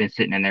stuff that's been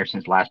sitting in there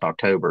since last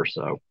October.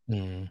 So,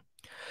 and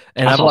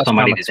I I've saw watched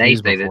somebody Comic today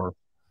Foos say before.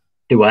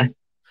 Do what?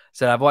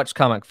 So I've watched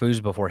Comic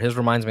Foos before. His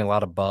reminds me a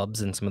lot of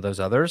Bubs and some of those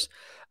others,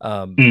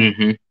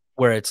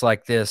 where it's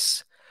like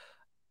this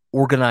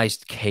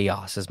organized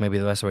chaos is maybe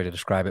the best way to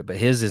describe it. But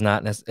his is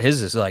not.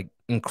 His is like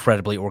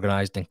incredibly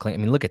organized and clean. I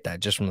mean, look at that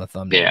just from the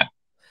thumbnail. Yeah.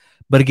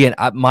 But again,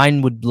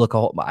 mine would look.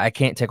 I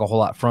can't take a whole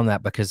lot from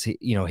that because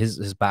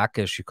his back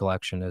issue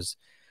collection is,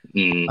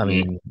 I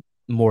mean,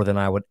 more than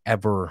I would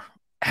ever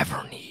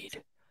need.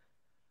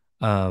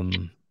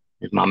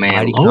 It's my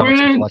man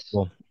Lawrence.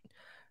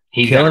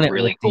 He's got a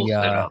really cool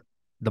setup.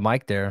 The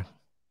mic there,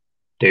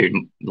 dude.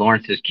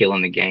 Lawrence is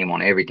killing the game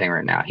on everything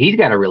right now. He's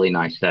got a really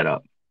nice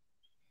setup.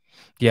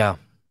 Yeah.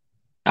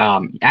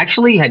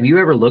 Actually, have you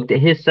ever looked at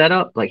his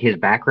setup, like his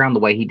background, the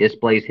way he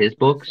displays his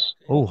books?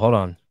 Oh, hold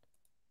on.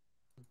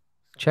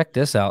 Check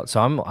this out.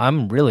 So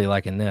I'm really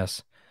liking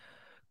this.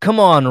 Come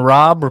on,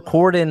 Rob,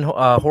 record in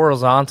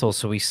horizontal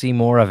so we see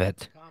more of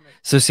it.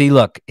 So see,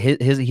 look, he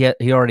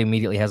already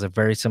immediately has a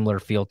very similar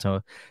feel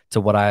to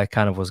what I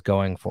kind of was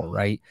going for,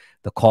 right?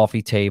 The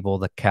coffee table,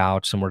 the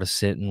couch, somewhere to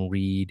sit and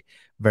read,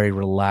 very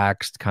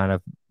relaxed kind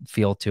of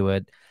feel to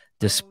it.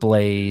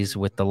 Displays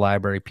with the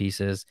library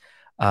pieces.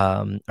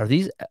 Are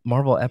these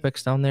Marvel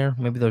Epics down there?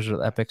 Maybe those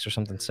are Epics or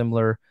something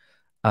similar.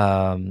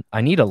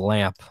 I need a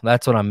lamp.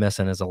 That's what I'm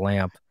missing is a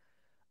lamp.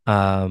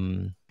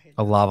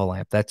 A lava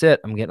lamp. That's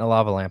it. I'm getting a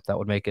lava lamp. That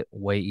would make it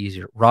way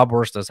easier. Rob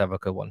Worst does have a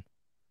good one.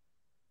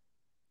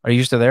 Are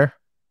you still there?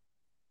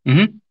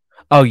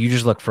 Oh, you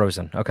just look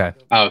frozen. Okay.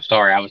 Oh,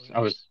 sorry. I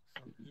was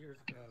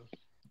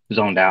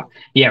zoned out.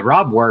 Yeah,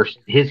 Rob Worst,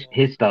 his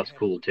stuff's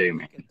cool too,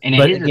 man. And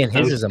but his again, is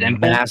his is a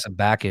massive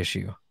back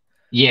issue.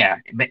 Yeah,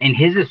 and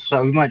his is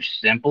so much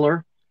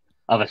simpler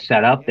of a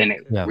setup than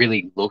it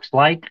really looks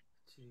like.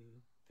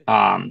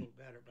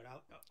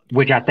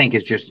 Which I think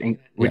is just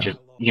is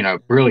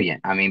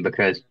brilliant. I mean,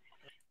 because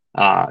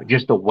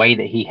just the way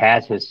that he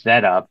has his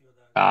setup,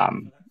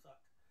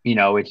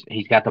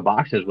 he's got the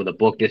boxes with a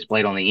book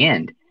displayed on the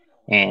end,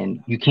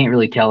 and you can't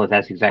really tell if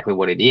that's exactly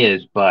what it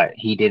is. But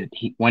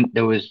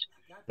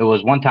there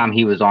was one time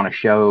he was on a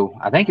show.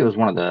 I think it was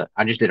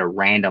I just did a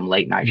random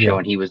late night show,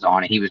 and he was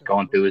on it. He was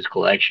going through his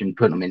collection,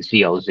 putting them in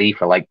CLZ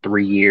for like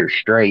 3 years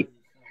straight,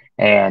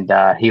 and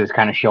he was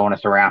kind of showing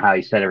us around how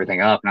he set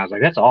everything up, and I was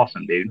like, "That's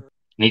awesome, dude."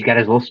 And he's got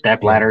his little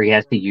step ladder he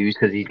has to use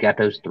because he's got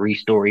those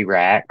 3-story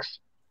racks.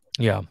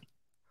 Yeah.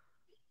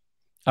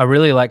 I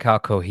really like how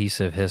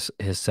cohesive his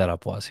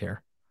setup was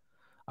here.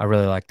 I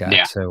really like that.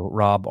 Yeah. So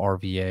Rob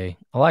RVA,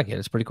 I like it.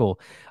 It's pretty cool.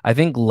 I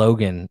think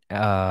Logan,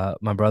 my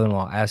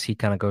brother-in-law, as he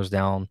kind of goes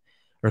down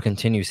or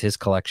continues his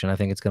collection, I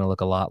think it's going to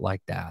look a lot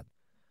like that.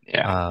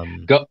 Yeah.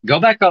 Go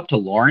back up to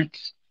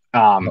Lawrence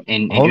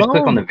and just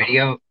click on the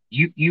video.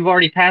 You've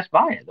already passed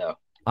by it though.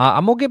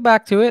 I'm gonna get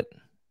back to it.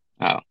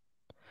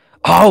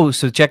 Oh,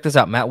 so check this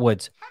out, Matt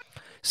Woods.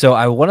 So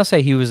I want to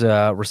say he was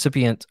a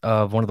recipient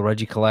of one of the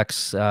Reggie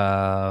Collects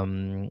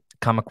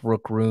comic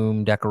book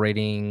room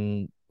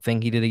decorating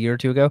thing he did a year or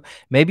two ago.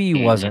 Maybe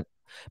he wasn't,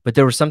 but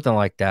there was something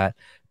like that.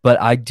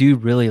 But I do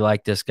really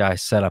like this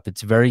guy's setup.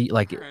 It's very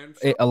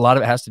a lot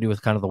of it has to do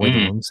with kind of the way the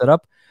room's set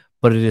up,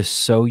 but it is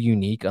so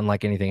unique,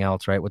 unlike anything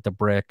else, right? With the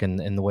brick and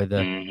the way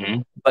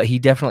but he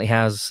definitely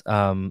has,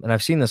 and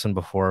I've seen this one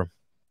before.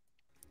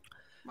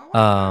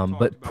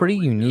 But pretty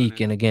unique,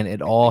 and again,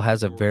 it all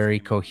has a very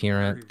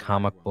coherent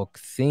comic book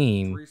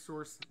theme.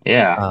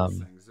 Yeah.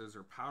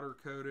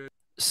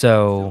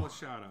 So,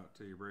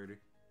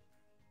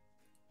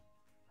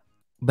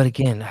 but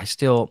again,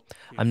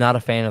 I'm not a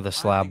fan of the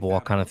slab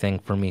wall kind of thing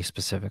for me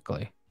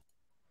specifically.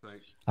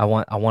 I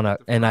want to,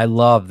 and I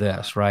love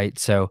this, right?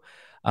 So,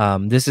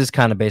 this is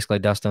kind of basically,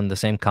 Dustin, the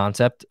same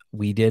concept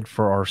we did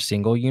for our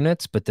single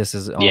units, but this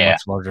is on a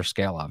much larger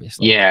scale,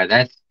 obviously. Yeah,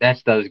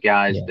 that's those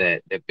guys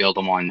that build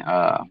them on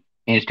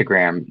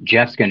Instagram.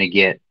 Jeff's going to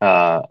get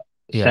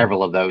Yeah.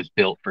 several of those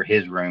built for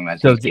his room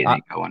as So he's getting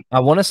it going. I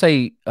want to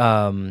say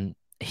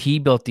he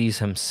built these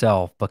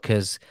himself,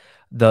 because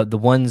the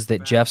ones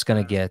that Jeff's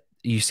gonna get,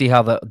 you see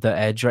how the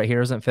edge right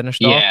here isn't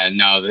finished off? Yeah,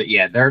 no,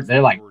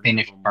 they're like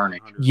finished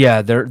furniture.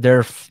 Yeah,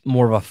 they're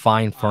more of a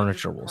fine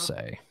furniture, we'll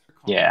say.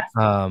 Yeah.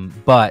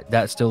 But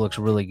that still looks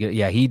really good.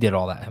 Yeah, he did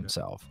all that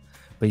himself.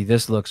 But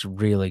this looks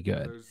really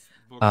good.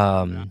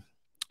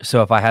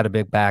 So if I had a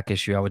big back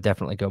issue, I would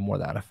definitely go more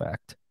that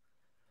effect.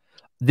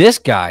 This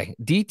guy,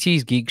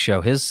 DT's Geek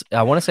Show,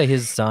 I want to say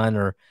his son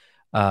or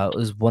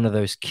is one of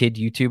those kid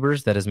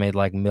YouTubers that has made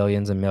like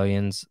millions and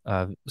millions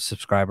of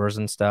subscribers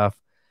and stuff.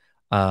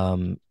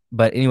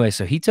 But anyway,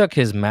 so he took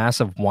his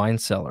massive wine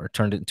cellar,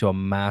 turned it into a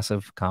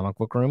massive comic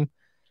book room.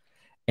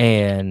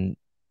 And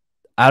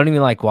I don't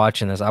even like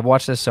watching this. I've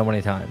watched this so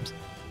many times.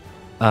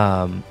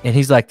 And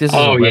he's like, this is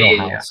a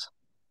rental house.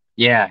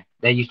 Yeah,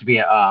 that used to be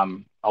a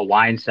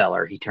wine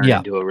cellar. He turned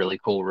into a really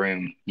cool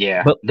room.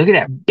 Yeah, but look at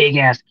that big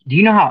ass. Do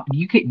you know how do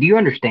you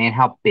understand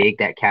how big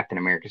that Captain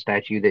America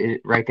statue that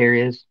right there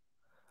is?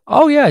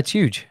 Oh yeah, it's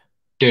huge,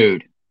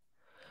 dude.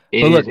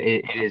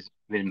 It is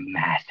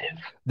massive.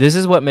 This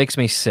is what makes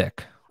me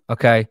sick.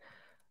 Okay,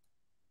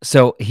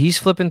 so he's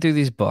flipping through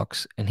these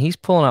books and he's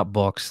pulling up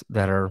books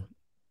that are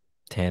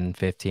 $10,000,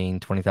 $15,000,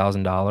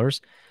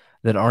 $20,000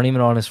 that aren't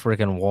even on his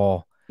freaking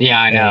wall.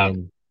 Yeah, I know.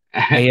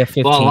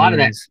 AF-15s. Well, a lot of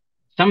that,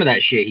 some of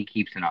that shit he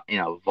keeps in a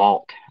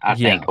vault, I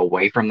think,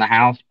 away from the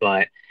house.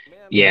 But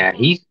yeah,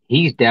 he's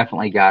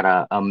definitely got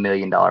a $1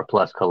 million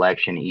plus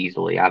collection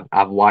easily.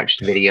 I've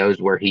watched videos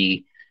where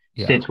he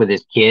sits with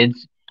his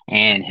kids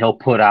and he'll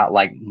put out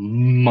like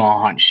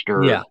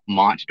monster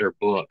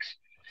books,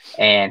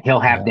 and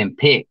he'll have them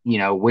pick,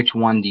 which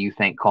one do you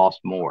think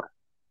costs more,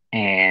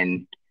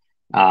 and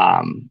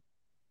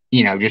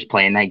just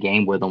playing that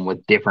game with them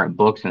with different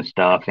books and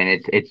stuff.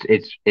 And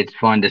it's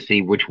fun to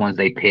see which ones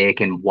they pick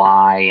and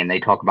why. And they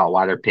talk about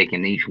why they're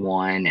picking each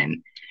one.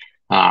 And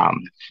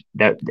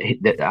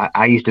that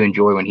I used to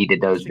enjoy when he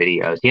did those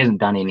videos. He hasn't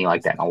done any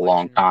like that in a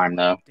long time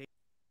though.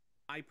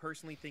 I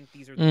personally think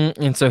these are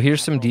and so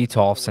here's some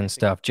detolfs and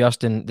stuff.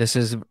 Justin, this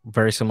is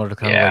very similar to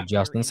kind of like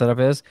Justin's setup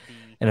is.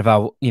 And if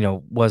I,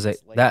 was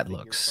it, that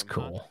looks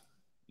cool.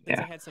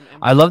 Yeah.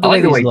 I love the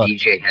way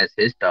DJ has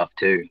his stuff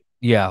too.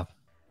 Yeah.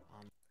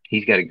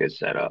 He's got a good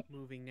setup.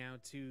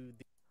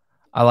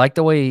 I like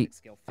the way,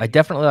 I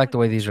definitely like the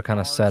way these are kind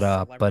of set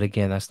up, but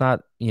again, that's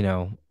not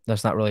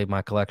really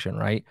my collection,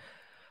 right?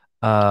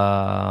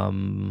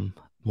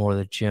 More of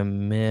the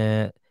Jim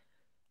Mint.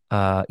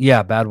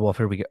 Yeah, Bad Wolf.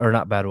 Here we go. Or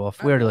not Bad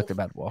Wolf. We already looked at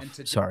Bad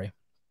Wolf. Sorry.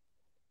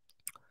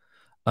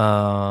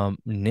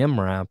 Nim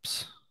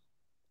Wraps.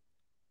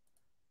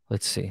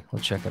 Let's see.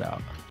 Let's check it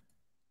out.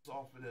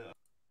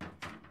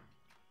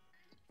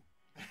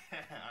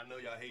 I know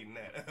y'all hating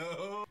that.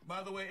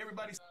 By the way,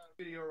 everybody's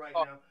video right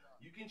now.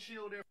 You can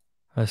chill there.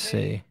 Let's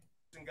see.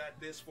 Got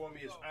this for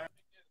me is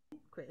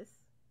Chris.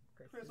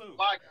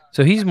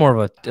 So he's more of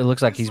a, it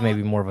looks like he's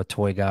maybe more of a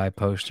toy guy,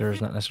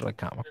 posters, not necessarily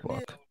a comic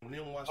book.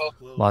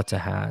 Lots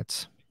of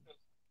hats.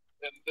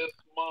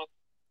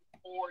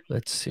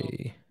 Let's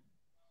see.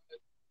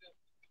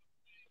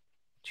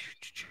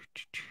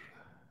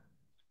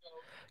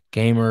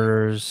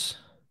 Gamers.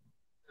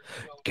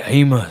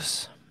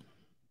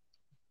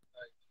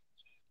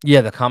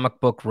 Yeah, the comic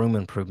book room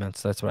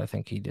improvements. That's what I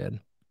think he did.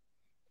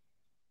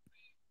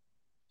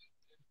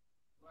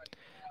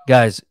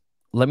 Guys,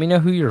 let me know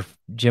who your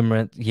Jim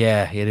Rent.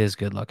 Yeah, it is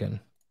good looking.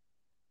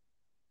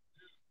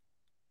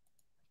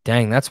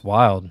 Dang, that's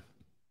wild.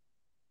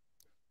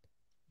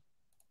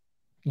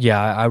 Yeah,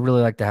 I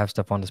really like to have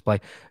stuff on display.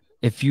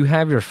 If you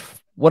have your,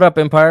 what up,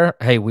 Empire?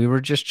 Hey, we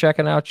were just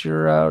checking out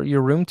your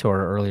room tour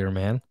earlier,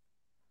 man.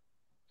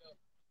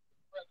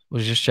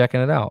 Was just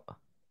checking it out.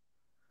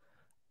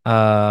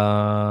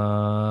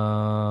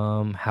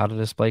 How to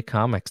display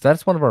comics.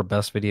 That's one of our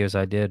best videos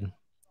I did.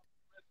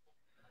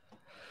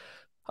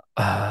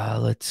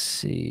 Let's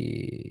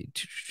see.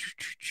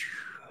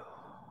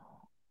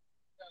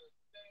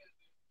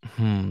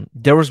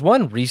 There was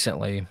one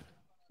recently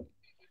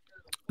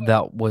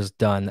that was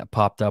done that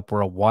popped up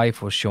where a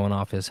wife was showing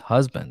off his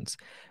husband's,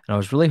 and I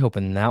was really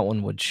hoping that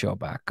one would show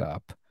back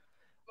up,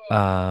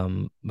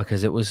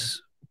 because it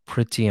was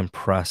pretty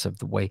impressive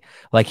the way,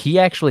 like, he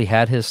actually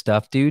had his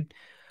stuff, dude,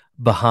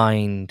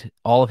 behind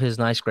all of his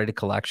nice graded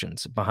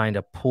collections, behind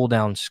a pull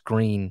down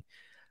screen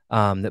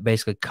that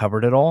basically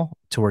covered it all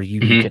to where you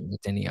couldn't get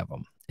any of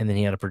them, and then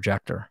he had a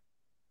projector.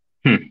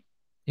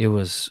 It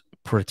was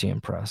pretty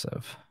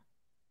impressive.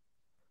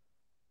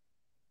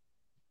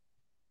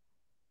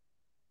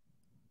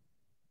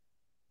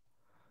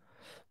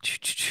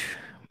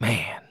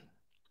 Man,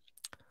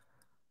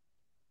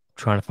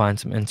 trying to find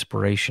some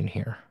inspiration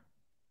here.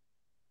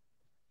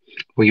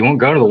 Well, you won't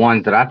go to the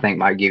ones that I think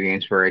might give you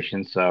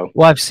inspiration. So,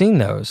 well, I've seen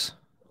those.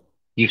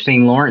 You've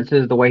seen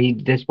Lawrence's, the way he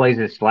displays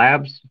his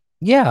slabs?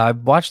 Yeah,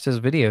 I've watched his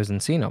videos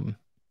and seen them.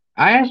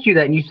 I asked you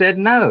that and you said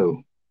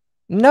no.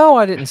 No,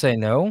 I didn't say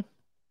no.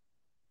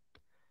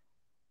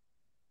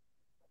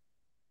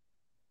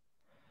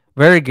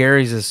 Very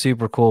Gary's is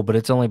super cool, but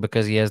it's only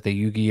because he has the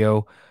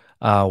Yu-Gi-Oh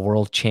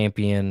world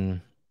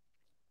champion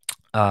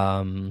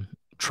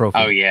trophy.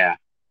 Oh yeah,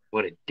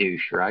 what a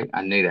douche, right?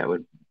 I knew that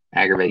would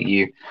aggravate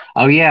you.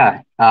 Oh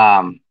yeah,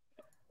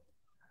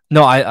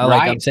 No, I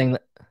like. Ryan, I'm saying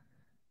that.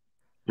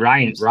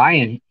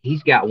 Ryan,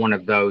 he's got one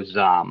of those.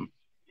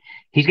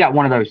 He's got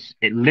one of those.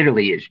 It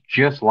literally is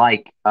just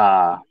like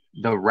the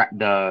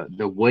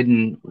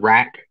wooden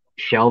rack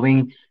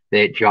shelving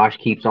that Josh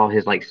keeps all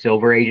his like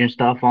Silver Agent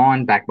stuff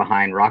on back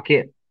behind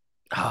Rocket.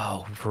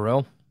 Oh, for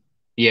real?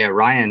 Yeah,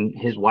 Ryan,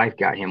 his wife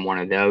got him one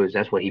of those.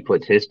 That's what he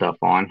puts his stuff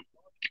on.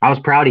 I was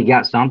proud he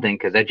got something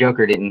because that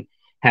Joker didn't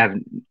have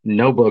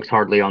no books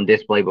hardly on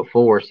display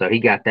before, so he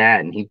got that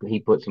and he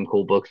put some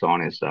cool books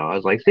on it. So I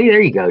was like, see,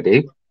 there you go,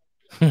 dude.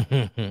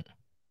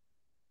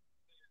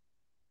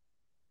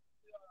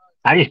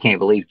 I just can't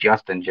believe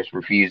Justin just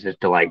refuses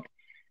to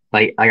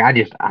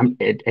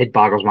it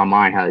boggles my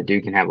mind how the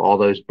dude can have all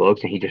those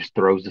books and he just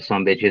throws the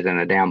some bitches in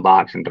a damn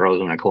box and throws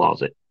them in a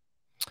closet.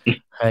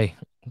 Hey,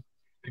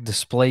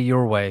 display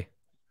your way.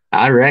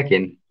 I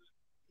reckon.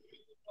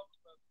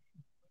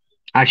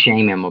 I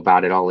shame him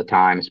about it all the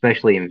time,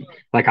 especially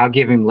I'll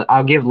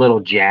give little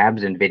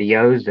jabs in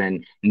videos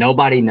and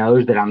nobody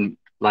knows that I'm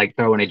like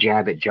throwing a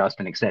jab at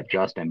Justin except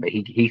Justin, but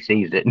he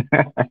sees it.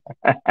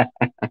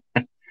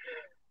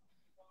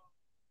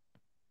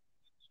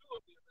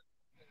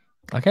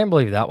 I can't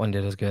believe that one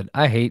did as good.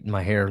 I hate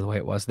my hair the way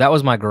it was. That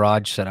was my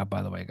garage setup,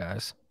 by the way,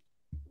 guys.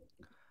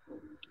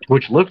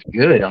 Which looked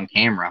good on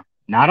camera.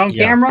 Not on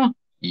camera?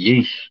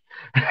 Yeesh.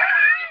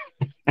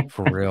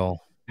 For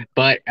real.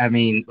 But, I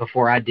mean,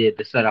 before I did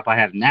the setup I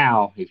have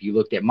now, if you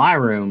looked at my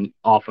room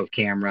off of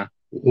camera,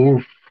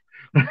 oof.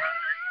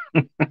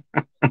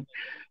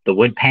 The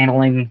wood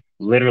paneling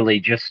literally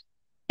just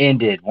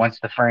ended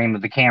once the frame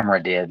of the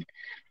camera did.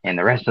 And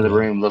the rest of the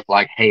room looked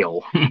like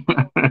hell.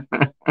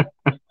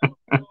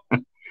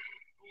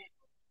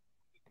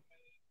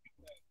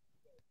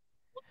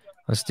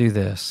 Let's do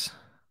this.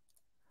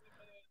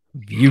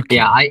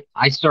 Yeah,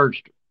 I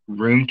searched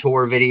room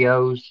tour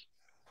videos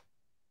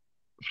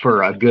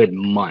for a good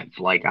month.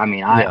 Like, I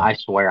mean, I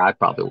swear I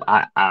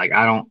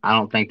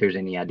don't think there's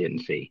any I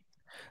didn't see.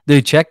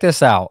 Dude, check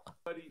this out.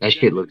 That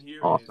shit looks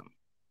awesome.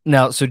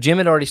 Now, so Jim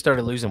had already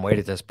started losing weight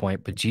at this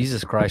point, but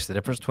Jesus Christ, the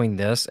difference between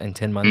this and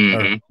 10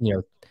 months,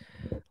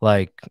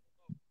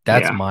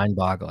 that's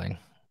mind-boggling.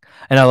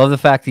 And I love the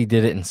fact he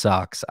did it in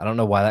socks. I don't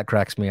know why that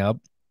cracks me up.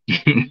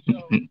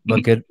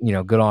 But good,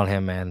 good on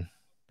him, man.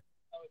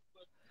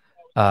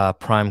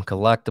 Prime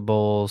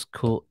Collectibles,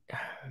 cool.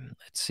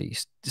 Let's see,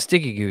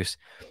 Sticky Goose.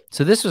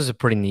 So this was a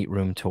pretty neat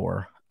room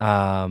tour.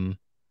 I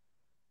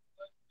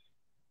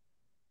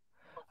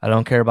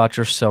don't care about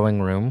your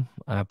sewing room.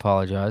 I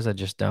apologize. I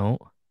just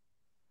don't.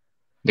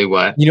 Do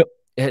what?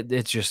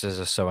 It's just as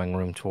a sewing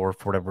room tour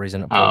for whatever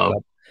reason. Up.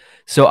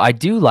 So I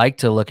do like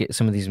to look at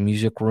some of these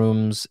music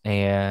rooms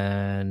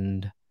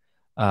and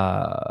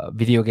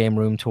video game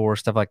room tour,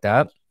 stuff like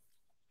that.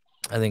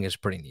 I think it's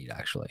pretty neat,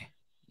 actually.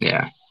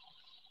 Yeah.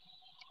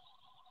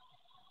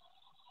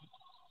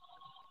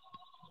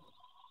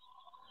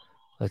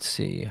 Let's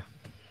see.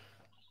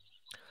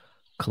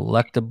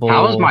 Collectible.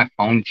 How is my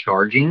phone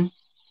charging?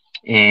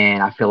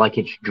 And I feel like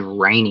it's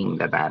draining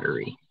the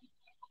battery.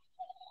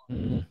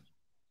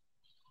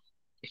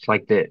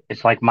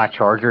 It's like my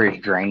charger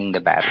is draining the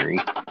battery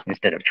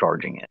instead of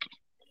charging it.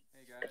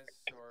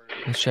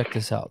 Let's check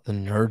this out. The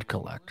Nerd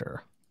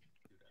Collector.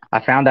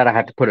 I found out I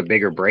have to put a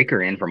bigger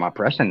breaker in for my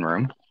pressing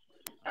room.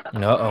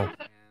 Uh-oh.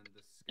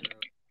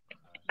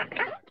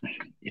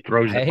 It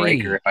throws the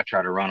breaker if I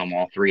try to run them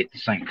all three at the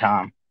same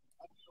time.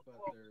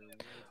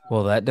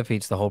 Well, that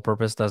defeats the whole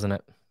purpose, doesn't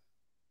it?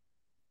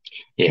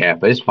 Yeah,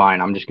 but it's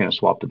fine. I'm just going to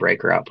swap the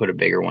breaker out, put a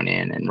bigger one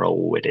in, and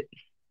roll with it.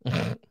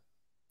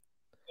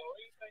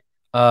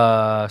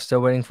 Still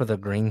waiting for the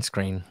green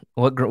screen.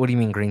 What do you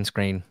mean green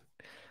screen?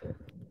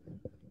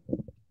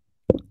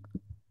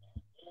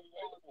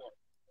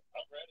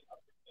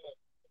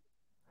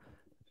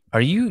 Do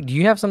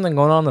you have something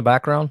going on in the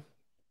background?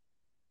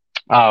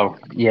 Oh,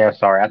 yeah,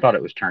 sorry. I thought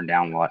it was turned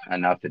down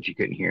enough that you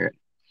couldn't hear it.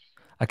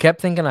 I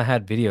kept thinking I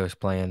had videos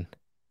playing.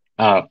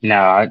 Oh, no,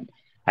 I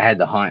had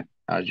the hunt.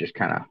 I was just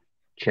kind of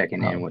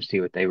checking in to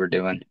see what they were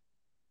doing.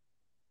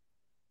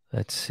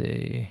 Let's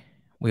see.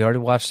 We already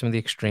watched some of the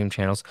extreme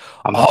channels.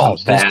 I'm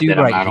this dude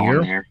right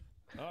here.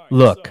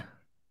 Look.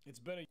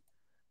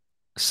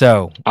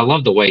 So I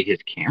love the way his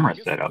camera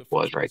setup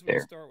was right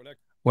there.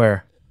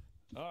 Where?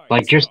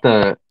 Like just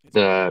the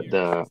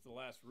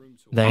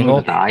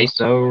angle, the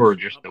ISO, or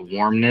just the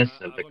warmness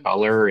of the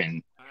color,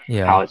 and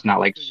how it's not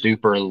like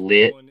super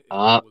lit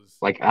up.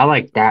 Like I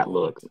like that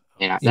look,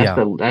 and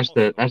that's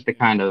the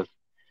kind of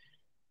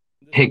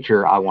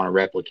picture I want to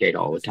replicate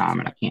all the time,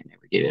 and I can't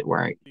never get it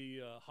right.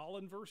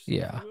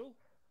 Yeah,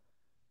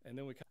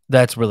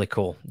 that's really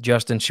cool.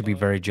 Justin should be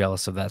very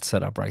jealous of that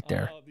setup right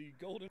there.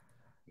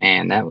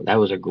 Man, that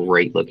was a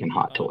great looking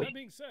hot toy.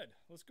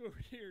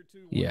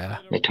 Yeah,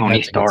 the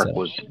Tony Stark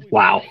was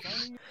wow.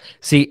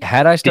 See,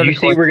 had I started,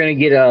 did you see we're gonna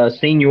get a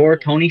senior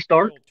Tony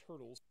Stark?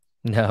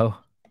 No.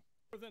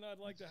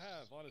 like to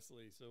have,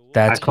 honestly. So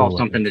That's I saw cool.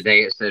 something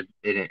today. It said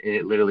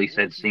it literally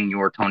said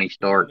Senior Tony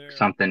Stark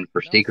something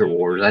for Secret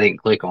Wars. I didn't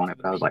click on it,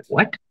 but I was like,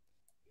 what?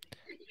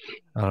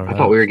 I don't I know.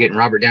 thought we were getting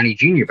Robert Downey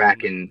Jr.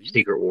 back in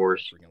Secret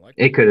Wars.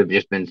 It could have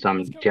just been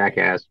some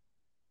jackass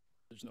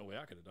There's no way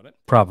I could have done it.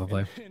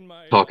 Probably. In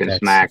my, talking That's-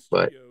 smack,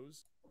 but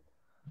studios,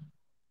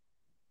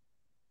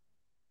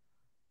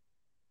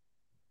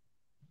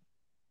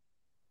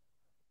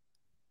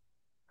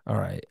 All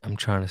right, I'm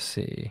trying to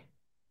see.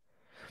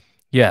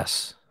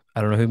 Yes,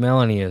 I don't know who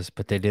Melanie is,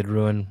 but they did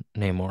ruin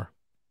Namor.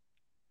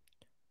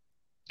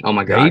 oh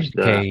my Raid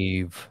gosh,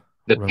 Cave.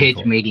 the room pitch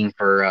tour. meeting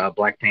for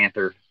Black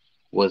Panther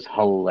was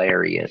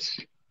hilarious.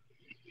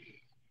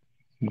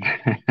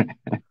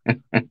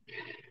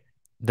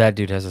 That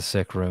dude has a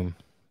sick room.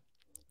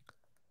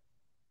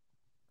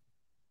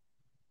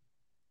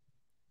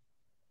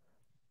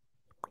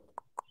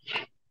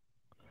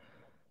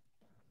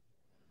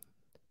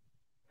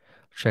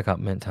 Check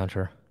out Mint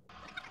Hunter.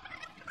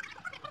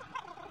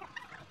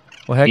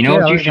 Well, heck You know yeah,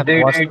 what I you don't should have to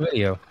do, watch dude? the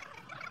video.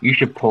 You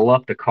should pull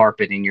up the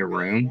carpet in your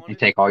room and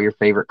take all your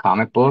favorite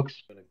comic books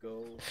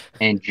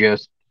and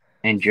just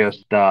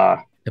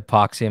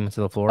Epoxy him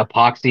into the floor.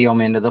 epoxy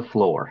them into the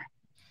floor.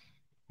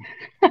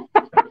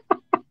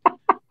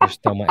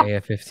 Just throw my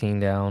AF-15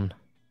 down.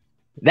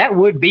 That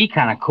would be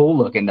kind of cool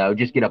looking though.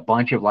 Just get a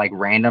bunch of like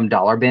random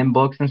dollar bin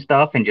books and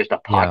stuff and just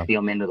epoxy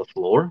them into the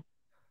floor.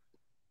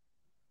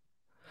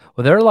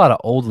 Well, there are a lot of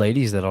old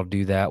ladies that'll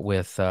do that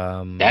with.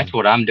 That's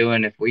what I'm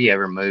doing if we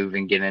ever move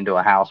and get into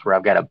a house where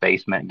I've got a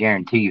basement.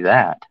 Guarantee you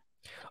that.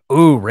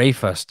 Ooh,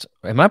 Rayfust.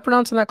 Am I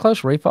pronouncing that close?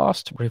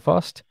 Rayfust?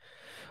 Rayfust?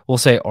 We'll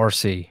say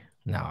RC.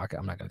 No,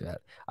 I'm not going to do that.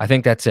 I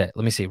think that's it.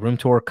 Let me see. Room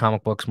tour,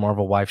 comic books,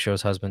 Marvel wife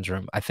shows, husband's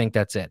room. I think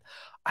that's it.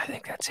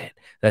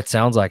 That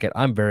sounds like it.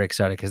 I'm very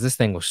excited because this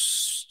thing was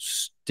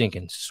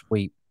stinking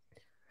sweet.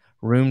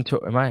 Room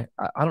tour. I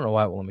don't know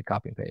why it won't let me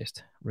copy and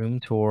paste. Room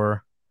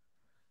tour,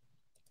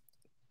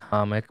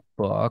 comic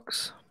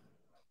books.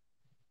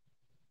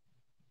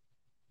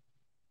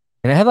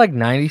 And it had like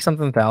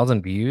 90-something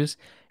thousand views,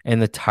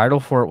 and the title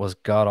for it was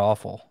god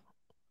awful.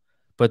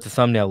 But the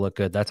thumbnail looked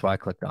good. That's why I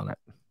clicked on it.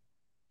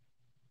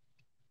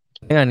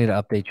 I think I need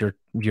to update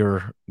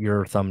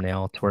your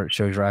thumbnail to where it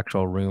shows your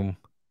actual room.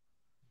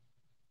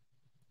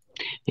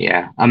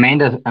 Yeah.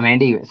 Amanda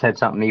even said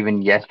something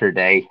even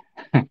yesterday.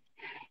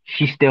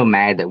 She's still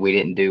mad that we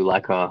didn't do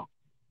like a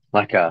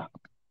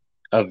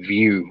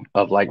view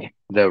of like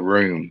the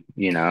room,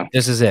 you know.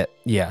 This is it.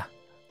 Yeah.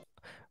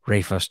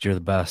 Rayfust, you're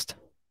the best.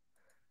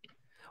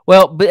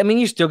 Well, but I mean,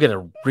 you still get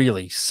a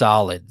really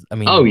solid. I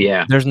mean, Oh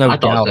yeah. there's no I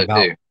thought doubt so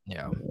about. too.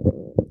 Yeah.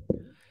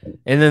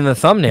 And then the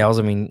thumbnails.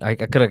 I mean, I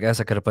guess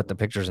I could have put the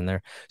pictures in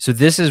there. So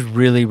this is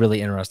really,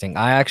 really interesting.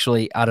 I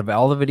actually, out of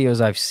all the videos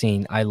I've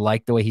seen, I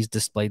like the way he's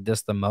displayed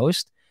this the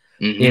most.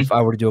 Mhm. If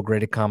I were to do a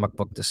graded comic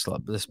book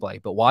display,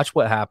 but watch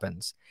what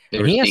happens. The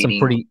And he has some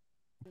receding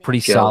pretty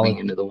shelving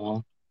solid. into the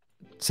wall.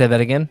 Say that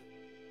again.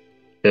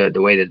 The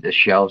way that the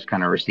shelves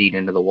kind of recede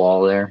into the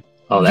wall there.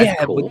 Oh, that's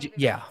yeah, cool.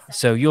 yeah.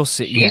 So you'll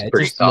see. She's yeah, it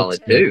pretty just looks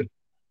solid good.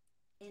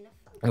 too.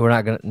 We're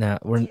not gonna. No,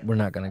 we're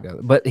not gonna go.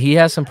 But he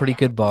has some pretty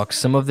good books.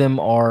 Some of them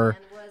are,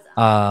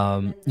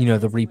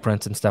 the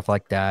reprints and stuff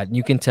like that.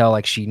 You can tell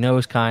like she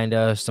knows kind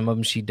of. Some of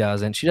them she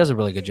doesn't. She does a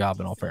really good job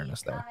in all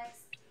fairness though.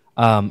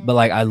 But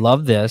like I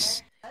love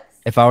this.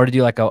 If I were to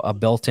do like a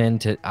built-in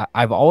to,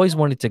 I've always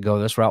wanted to go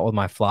this route with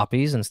my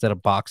floppies instead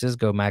of boxes.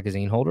 Go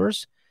magazine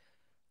holders.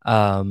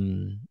 I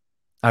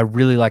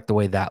really like the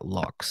way that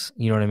looks.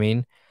 You know what I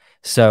mean?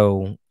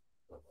 So,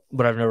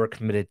 but I've never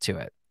committed to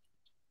it.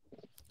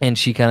 And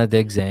she kind of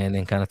digs in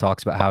and kind of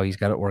talks about how he's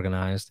got it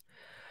organized.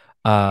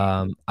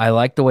 I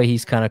like the way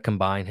he's kind of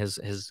combined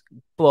his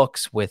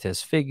books with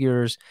his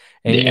figures,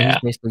 and he's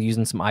basically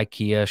using some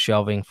IKEA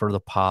shelving for the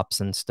pops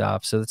and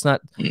stuff. So it's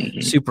not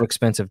super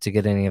expensive to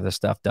get any of the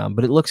stuff done,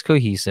 but it looks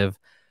cohesive.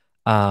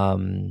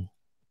 But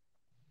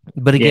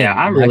again,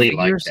 I really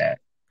like that.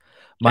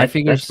 My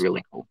figures, that's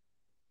really cool.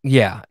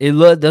 Yeah, it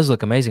does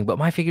look amazing, but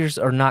my figures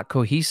are not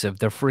cohesive.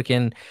 They're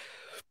freaking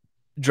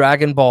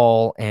Dragon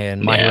Ball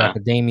and My Hero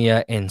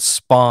Academia and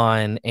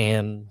Spawn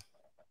and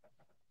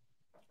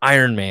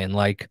Iron Man.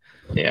 Like,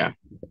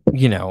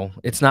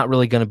 it's not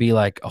really going to be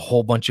like a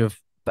whole bunch of,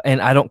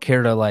 and I don't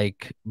care to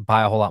like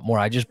buy a whole lot more.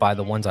 I just buy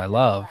the ones I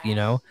love,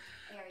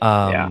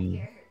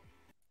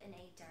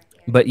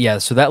 But yeah,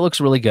 so that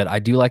looks really good. I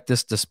do like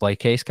this display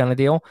case kind of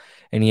deal,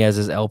 and he has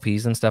his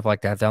LPs and stuff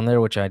like that down there,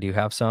 which I do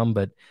have some,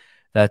 but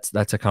that's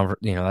a comfort,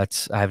 I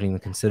haven't even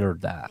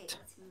considered that.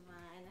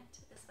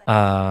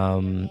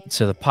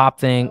 So the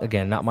pop thing,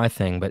 again, not my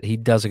thing, but he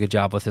does a good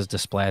job with his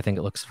display. I think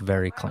it looks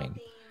very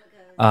clean.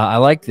 I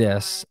like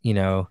this,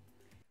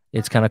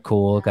 it's kind of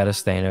cool. Got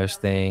his Thanos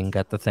thing,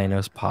 got the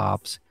Thanos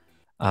pops.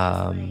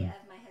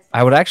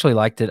 I would actually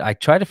like to, I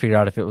tried to figure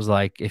out if it was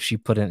like, if she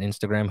put in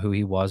Instagram who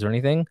he was or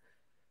anything.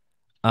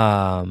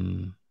 But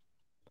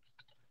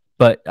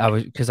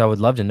because I would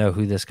love to know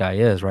who this guy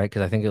is, right?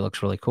 Because I think it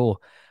looks really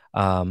cool.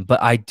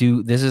 But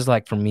this is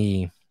like, for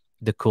me,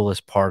 the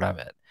coolest part of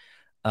it,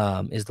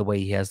 is the way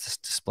he has this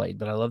displayed.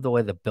 But I love the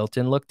way the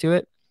built-in look to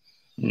it.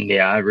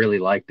 Yeah, I really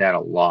like that a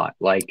lot.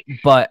 But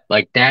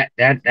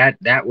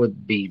That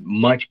would be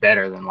much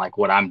better than like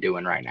what I'm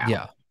doing right now.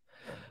 yeah,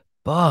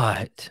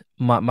 but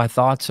my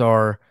thoughts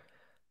are,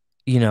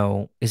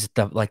 is it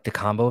the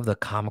combo of the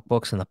comic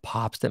books and the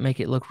pops that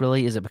make it look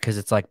really? Is it because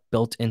it's like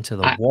built into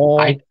the I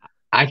wall?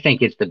 I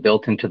think it's the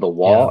built into the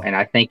wall, and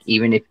I think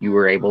even if you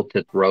were able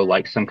to throw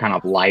like some kind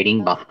of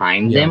lighting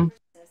behind Yeah. them,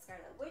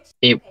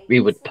 it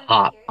would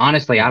pop.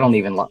 Honestly, I don't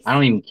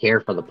even care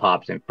for the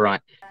pops in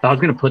front. If I was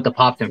gonna put the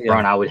pops in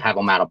front, I would have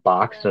them out of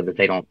box so that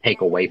they don't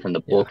take away from the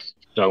books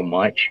so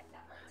much.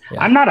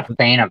 Yeah. I'm not a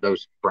fan of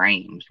those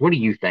frames. What do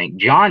you think?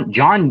 John,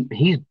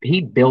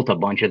 he built a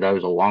bunch of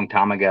those a long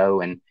time ago,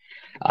 and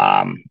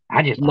I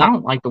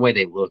don't like the way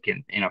they look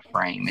in a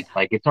frame. It's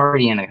like it's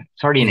already in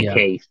a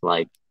case.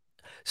 Like,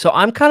 so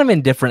I'm kind of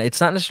indifferent. It's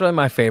not necessarily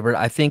my favorite.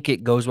 I think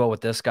it goes well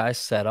with this guy's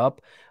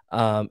setup.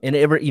 And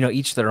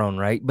each their own,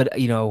 right? But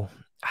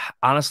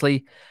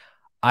honestly,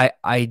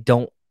 I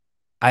don't.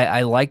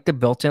 I like the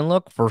built-in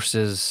look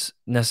versus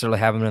necessarily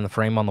having it in the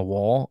frame on the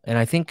wall. And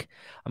I think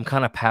I'm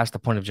kind of past the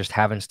point of just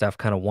having stuff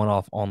kind of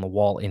one-off on the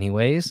wall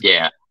anyways.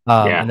 yeah.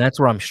 And that's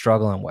where I'm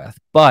struggling with.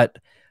 But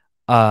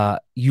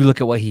you look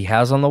at what he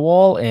has on the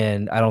wall,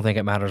 and I don't think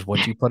it matters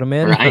what you put him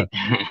in. Right.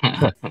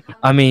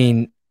 I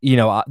mean,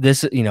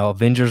 Avengers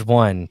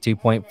 1,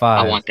 2.5.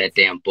 I want that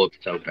damn book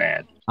so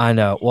bad. I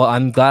know. Well,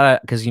 I'm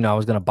glad because I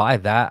was going to buy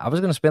that. I was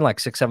going to spend like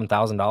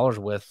 $6,000-$7,000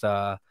 with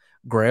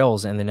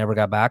Grails, and they never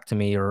got back to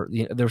me. Or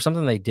there was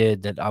something they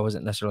did that I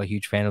wasn't necessarily a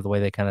huge fan of the way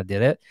they kind of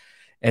did it.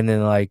 And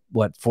then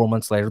 4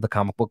 months later, the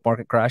comic book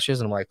market crashes,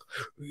 and I'm like,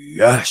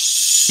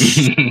 yes,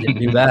 didn't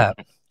do that.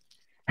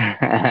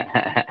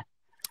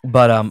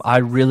 But I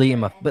really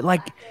am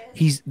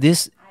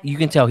you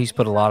can tell he's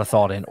put a lot of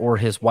thought in, or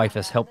his wife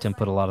has helped him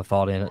put a lot of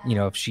thought in.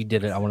 If she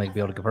did it, I want to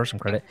be able to give her some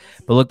credit.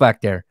 But look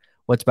back there.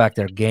 What's back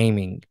there?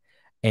 Gaming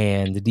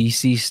and the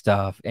DC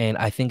stuff. And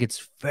I think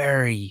it's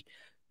very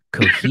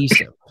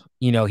cohesive.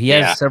 He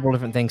has several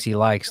different things he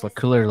likes. Like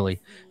clearly,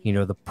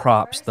 the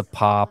props, the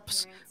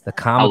pops, the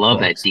comic I love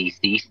books. that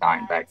DC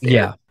sign back there.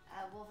 Yeah.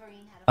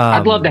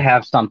 I'd love to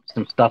have some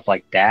stuff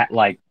like that,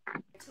 like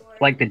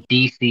the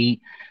DC,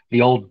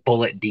 the old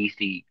bullet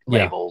DC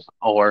labels,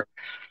 or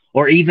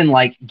even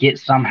get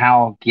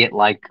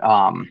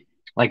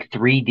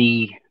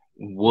 3D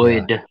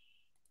wood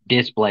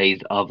displays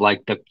of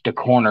the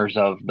corners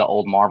of the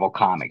old Marvel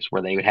comics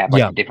where they would have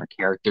a different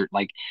character.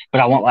 But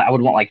I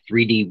would want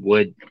 3D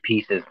wood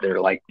pieces that are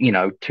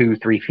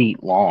 2-3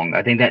 feet long.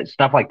 I think that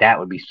stuff like that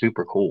would be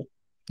super cool.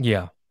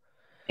 Yeah.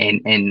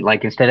 And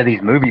instead of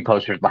these movie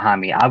posters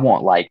behind me, I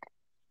want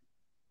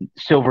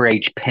Silver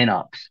Age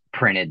pinups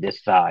printed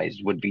this size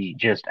would be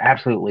just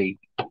absolutely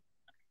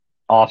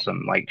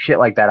awesome. Shit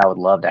like that I would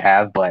love to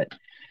have, but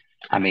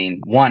I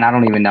mean, I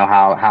don't even know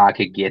how I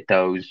could get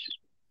those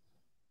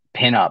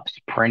pinups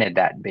printed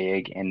that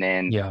big, and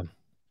then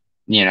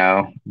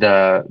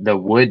the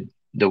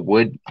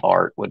wood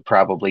art would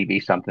probably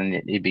be something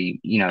that it'd be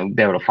be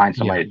able to find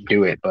somebody to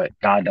do it, but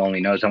God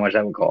only knows how much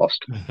that would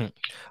cost.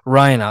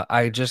 Ryan,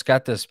 I just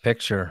got this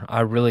picture.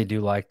 I really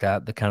do like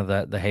that, the kind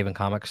of the Haven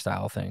comic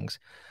style things.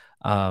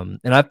 And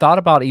I've thought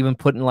about even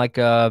putting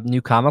a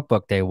new comic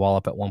book day wall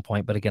up at one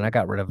point, but again, I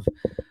got rid of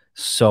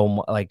so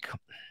much.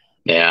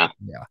 Yeah.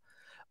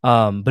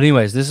 But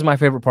anyways, this is my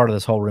favorite part of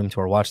this whole room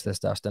tour. Watch this,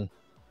 Dustin.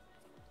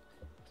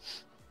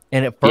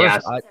 And at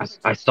first,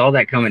 I saw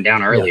that coming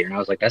down earlier, and I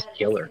was like, "That's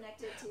killer."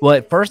 Well,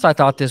 at first, I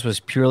thought this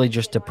was purely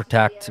just to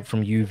protect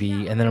from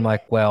UV, and then I'm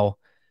like, "Well,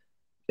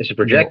 it's a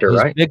projector,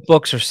 right? Big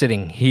books are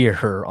sitting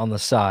here on the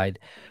side,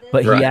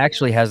 but he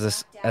actually has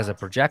this as a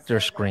projector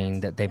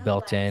screen that they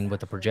built in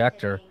with a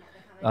projector,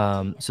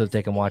 so that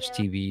they can watch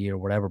TV or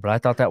whatever." But I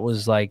thought that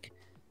was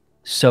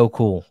so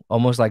cool,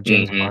 almost like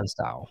James Bond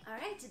style.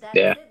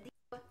 Yeah.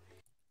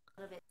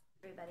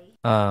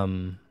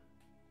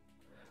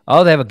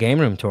 Oh, they have a game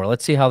room tour.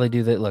 Let's see how they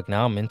do that. Look,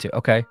 now I'm into.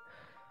 Okay.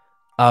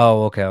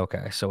 Oh,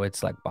 okay. So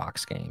it's like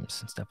box games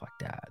and stuff like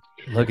that.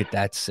 Look at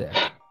that, sick.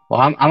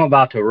 Well, I'm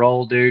about to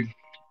roll, dude.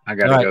 I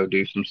gotta go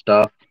do some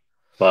stuff,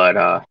 but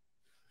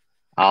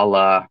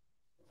I'll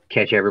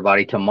catch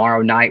everybody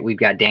tomorrow night. We've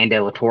got Dan De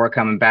La Torre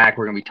coming back.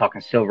 We're gonna be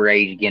talking Silver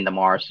Age again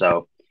tomorrow,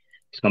 so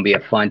it's gonna be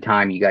a fun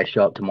time. You guys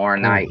show up tomorrow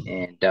night,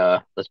 and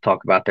let's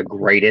talk about the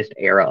greatest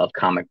era of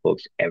comic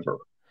books ever.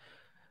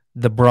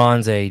 The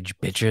Bronze Age,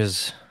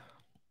 bitches.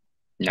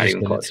 Not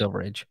even close.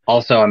 Silver Age.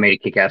 Also, I made a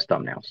kick-ass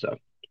thumbnail, so.